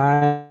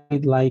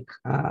decide like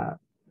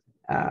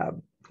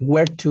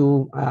where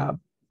to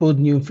put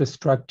new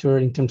infrastructure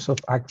in terms of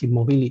active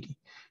mobility.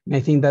 And I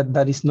think that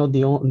that is not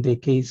the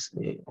case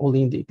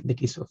only in the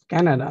case of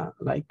Canada.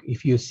 Like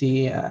if you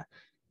see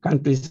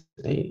countries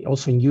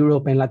also in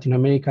Europe and Latin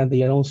America,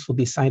 they are also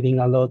deciding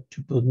a lot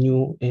to put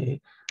new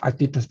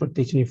active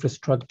transportation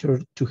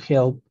infrastructure to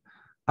help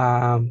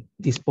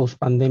this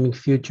post-pandemic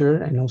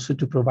future, and also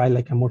to provide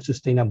like a more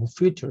sustainable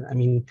future. I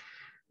mean,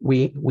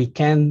 we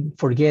can't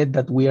forget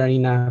that we are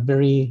in a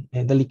very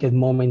delicate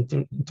moment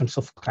in terms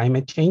of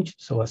climate change.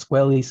 So as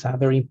well, it's a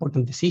very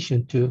important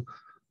decision to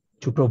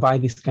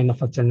provide this kind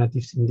of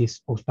alternatives in this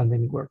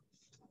post-pandemic world.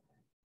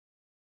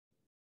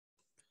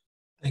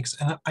 Thanks.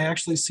 And I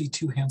actually see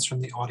two hands from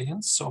the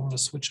audience, so I'm going to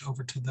switch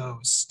over to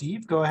those.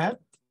 Steve, go ahead.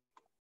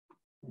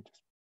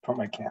 Just put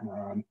my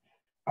camera on.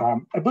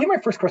 I believe my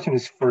first question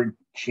is for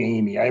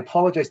Jaimy. I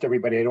apologize to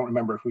everybody. I don't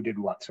remember who did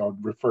what, so I'll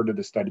refer to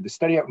the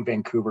study out in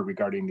Vancouver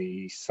regarding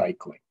the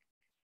cycling.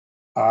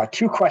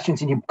 Two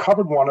questions, and you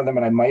covered one of them,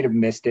 and I might have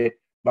missed it,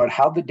 about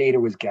how the data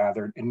was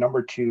gathered. And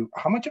number two,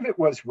 how much of it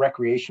was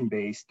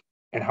recreation-based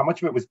and how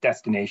much of it was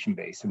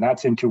destination-based? And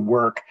that's into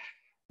work,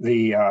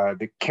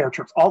 the care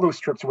trips, all those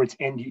trips where it's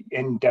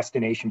in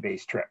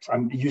destination-based trips.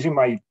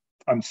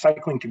 I'm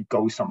cycling to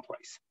go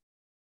someplace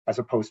as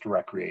opposed to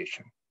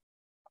recreation.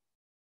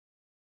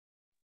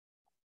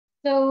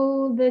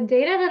 So the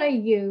data that I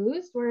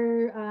used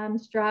were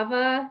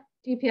Strava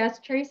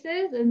GPS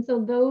traces. And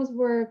so those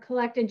were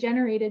collected,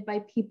 generated by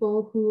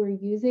people who were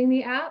using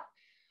the app.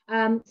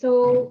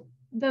 So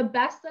the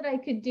best that I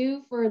could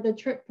do for the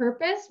trip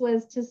purpose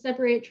was to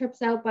separate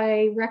trips out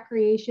by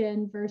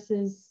recreation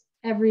versus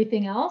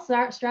everything else.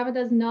 Strava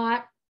does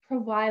not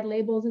provide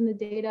labels in the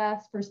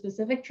data for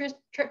specific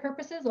trip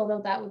purposes,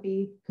 although that would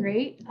be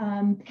great.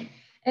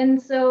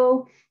 And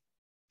so,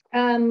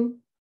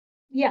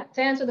 yeah,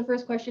 to answer the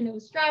first question, it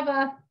was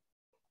Strava.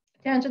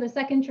 To answer the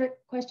second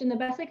question, the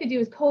best I could do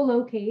is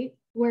co-locate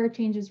where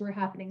changes were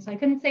happening. So I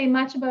couldn't say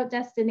much about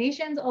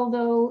destinations,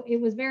 although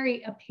it was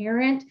very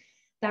apparent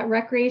that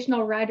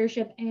recreational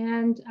ridership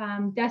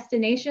and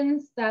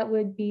destinations that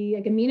would be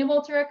like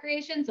amenable to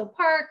recreation, so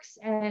parks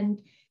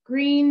and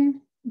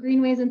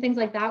greenways and things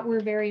like that, were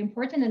very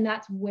important, and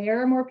that's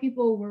where more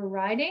people were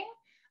riding.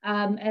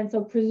 And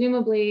so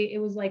presumably it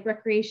was like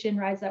recreation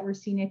rides that were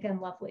scenic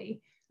and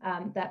lovely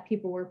that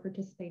people were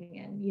participating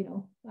in, you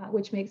know,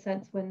 which makes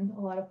sense when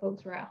a lot of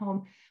folks were at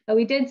home. But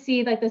we did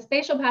see like the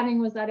spatial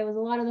patterning was that it was a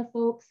lot of the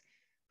folks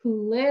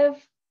who live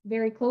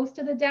very close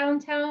to the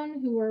downtown,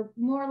 who were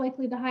more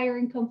likely the higher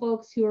income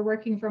folks who are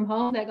working from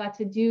home, that got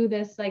to do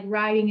this like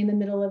riding in the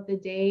middle of the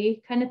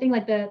day kind of thing.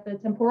 Like the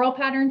temporal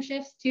pattern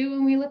shifts too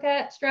when we look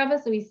at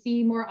Strava. So we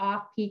see more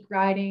off-peak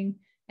riding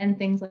and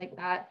things like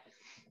that.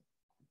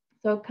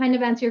 So kind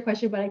of answer your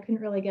question, but I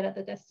couldn't really get at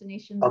the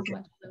destinations as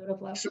much as I would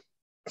have loved.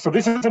 So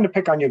this isn't to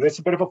pick on you. This is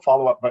a bit of a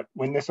follow-up, but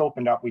when this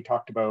opened up, we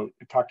talked about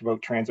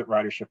transit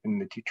ridership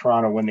in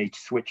Toronto when they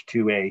switched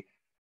to a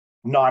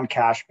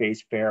non-cash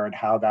based fare, and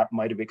how that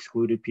might have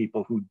excluded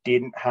people who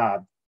didn't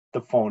have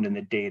the phone and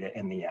the data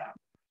in the app.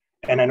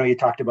 And I know you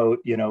talked about,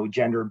 you know,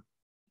 gender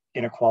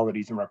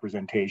inequalities and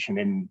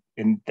representation,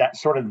 and that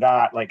sort of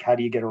that, like, how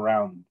do you get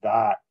around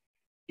that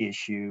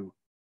issue?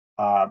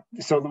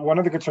 So one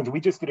of the concerns, we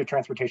just did a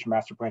transportation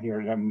master plan here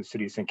in the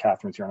city of St.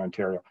 Catharines here in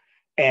Ontario.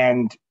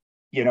 And,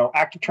 you know,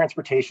 active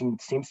transportation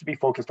seems to be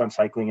focused on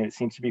cycling, and it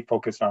seems to be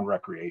focused on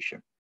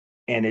recreation.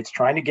 And it's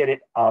trying to get it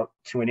out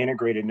to an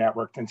integrated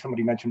network. And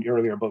somebody mentioned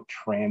earlier about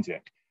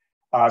transit.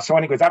 So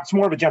anyways, that's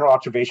more of a general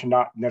observation,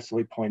 not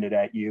necessarily pointed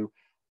at you.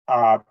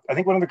 I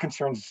think one of the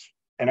concerns,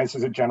 and this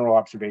is a general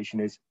observation,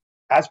 is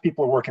as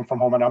people are working from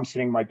home, and I'm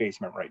sitting in my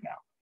basement right now,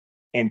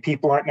 and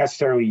people aren't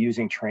necessarily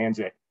using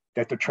transit,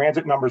 that the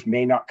transit numbers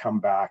may not come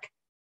back.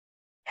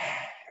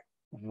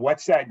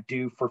 What's that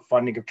do for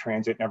funding of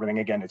transit and everything?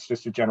 Again, it's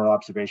just a general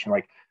observation.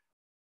 Like,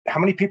 how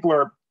many people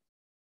are,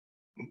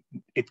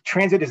 if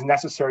transit is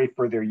necessary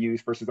for their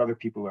use versus other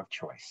people who have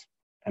choice?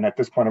 And at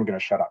this point, I'm going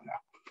to shut up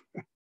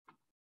now.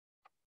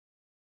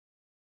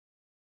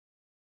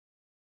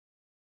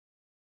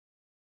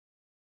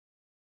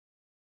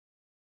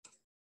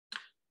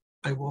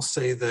 I will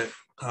say that,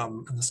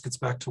 and this gets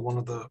back to one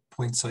of the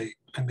points I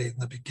made in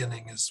the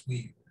beginning, is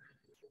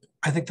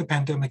I think the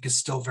pandemic is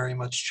still very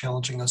much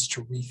challenging us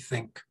to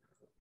rethink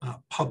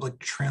public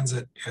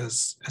transit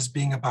as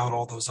being about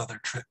all those other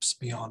trips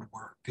beyond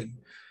work, and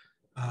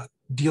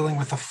dealing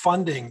with the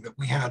funding that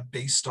we had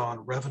based on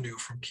revenue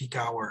from peak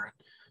hour,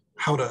 and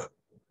how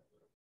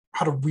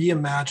to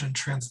reimagine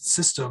transit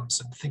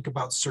systems and think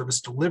about service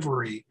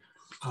delivery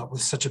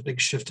with such a big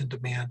shift in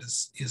demand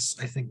is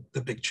I think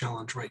the big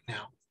challenge right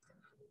now.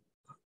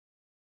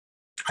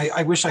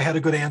 I wish I had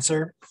a good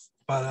answer,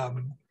 but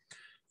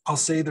I'll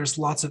say there's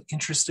lots of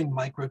interesting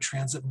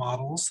micro-transit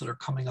models that are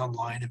coming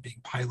online and being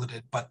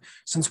piloted. But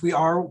since we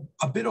are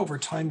a bit over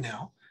time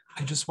now,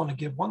 I just want to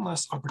give one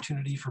last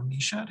opportunity for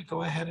Misha to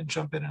go ahead and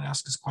jump in and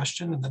ask his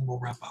question, and then we'll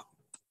wrap up.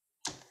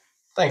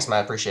 Thanks,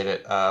 Matt. Appreciate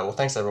it. Well,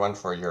 thanks everyone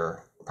for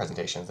your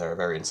presentations. They're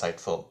very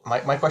insightful.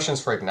 My question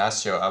is for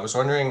Ignacio. I was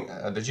wondering,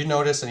 did you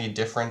notice any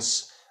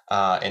difference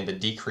in the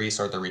decrease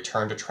or the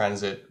return to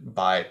transit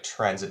by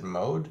transit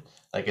mode?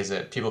 Like, is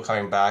it people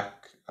coming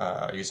back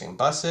using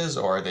buses,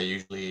 or are they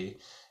usually,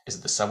 is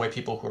it the subway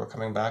people who are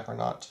coming back or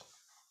not?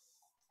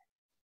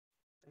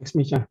 Thanks,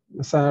 Misha.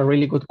 That's a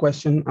really good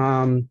question.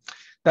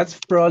 That's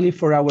probably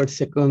for our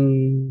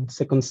second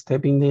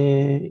step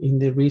in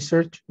the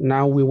research.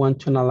 Now we want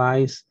to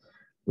analyze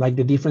like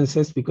the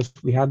differences, because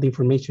we have the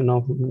information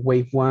of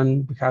wave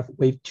 1, we have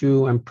wave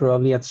 2, and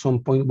probably at some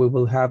point we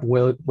will have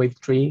wave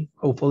 3,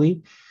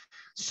 hopefully.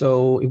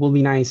 So it will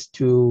be nice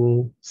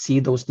to see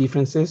those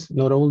differences,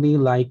 not only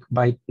like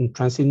by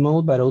transit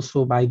mode, but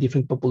also by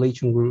different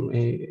population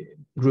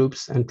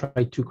groups, and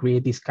try to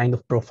create these kind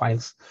of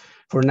profiles.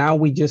 For now,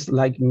 we just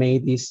like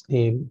made these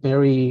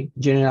very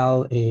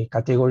general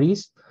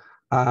categories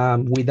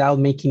without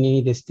making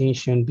any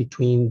distinction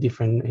between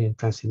different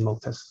transit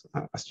modes,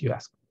 as you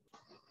asked.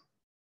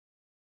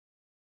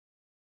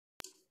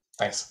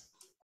 Thanks.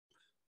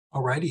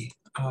 All righty.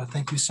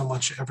 Thank you so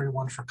much,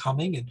 everyone, for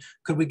coming. And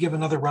could we give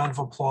another round of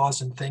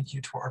applause and thank you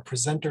to our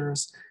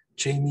presenters,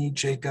 Jaimy,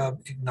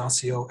 Jacob,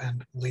 Ignacio,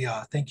 and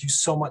Leah. Thank you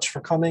so much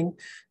for coming.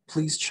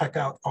 Please check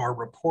out our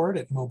report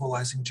at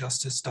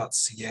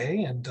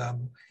mobilizingjustice.ca. And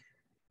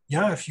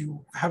yeah, if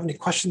you have any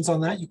questions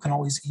on that, you can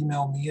always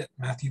email me at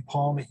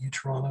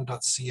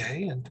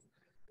matthewpalm@utoronto.ca. And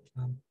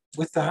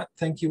with that,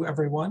 thank you,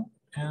 everyone,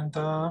 and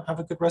have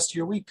a good rest of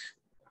your week.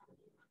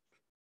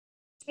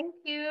 Thank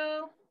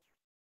you.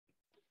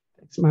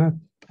 Thanks, Matt.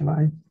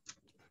 Bye-bye.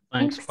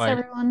 Thanks, Bye.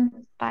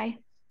 everyone. Bye.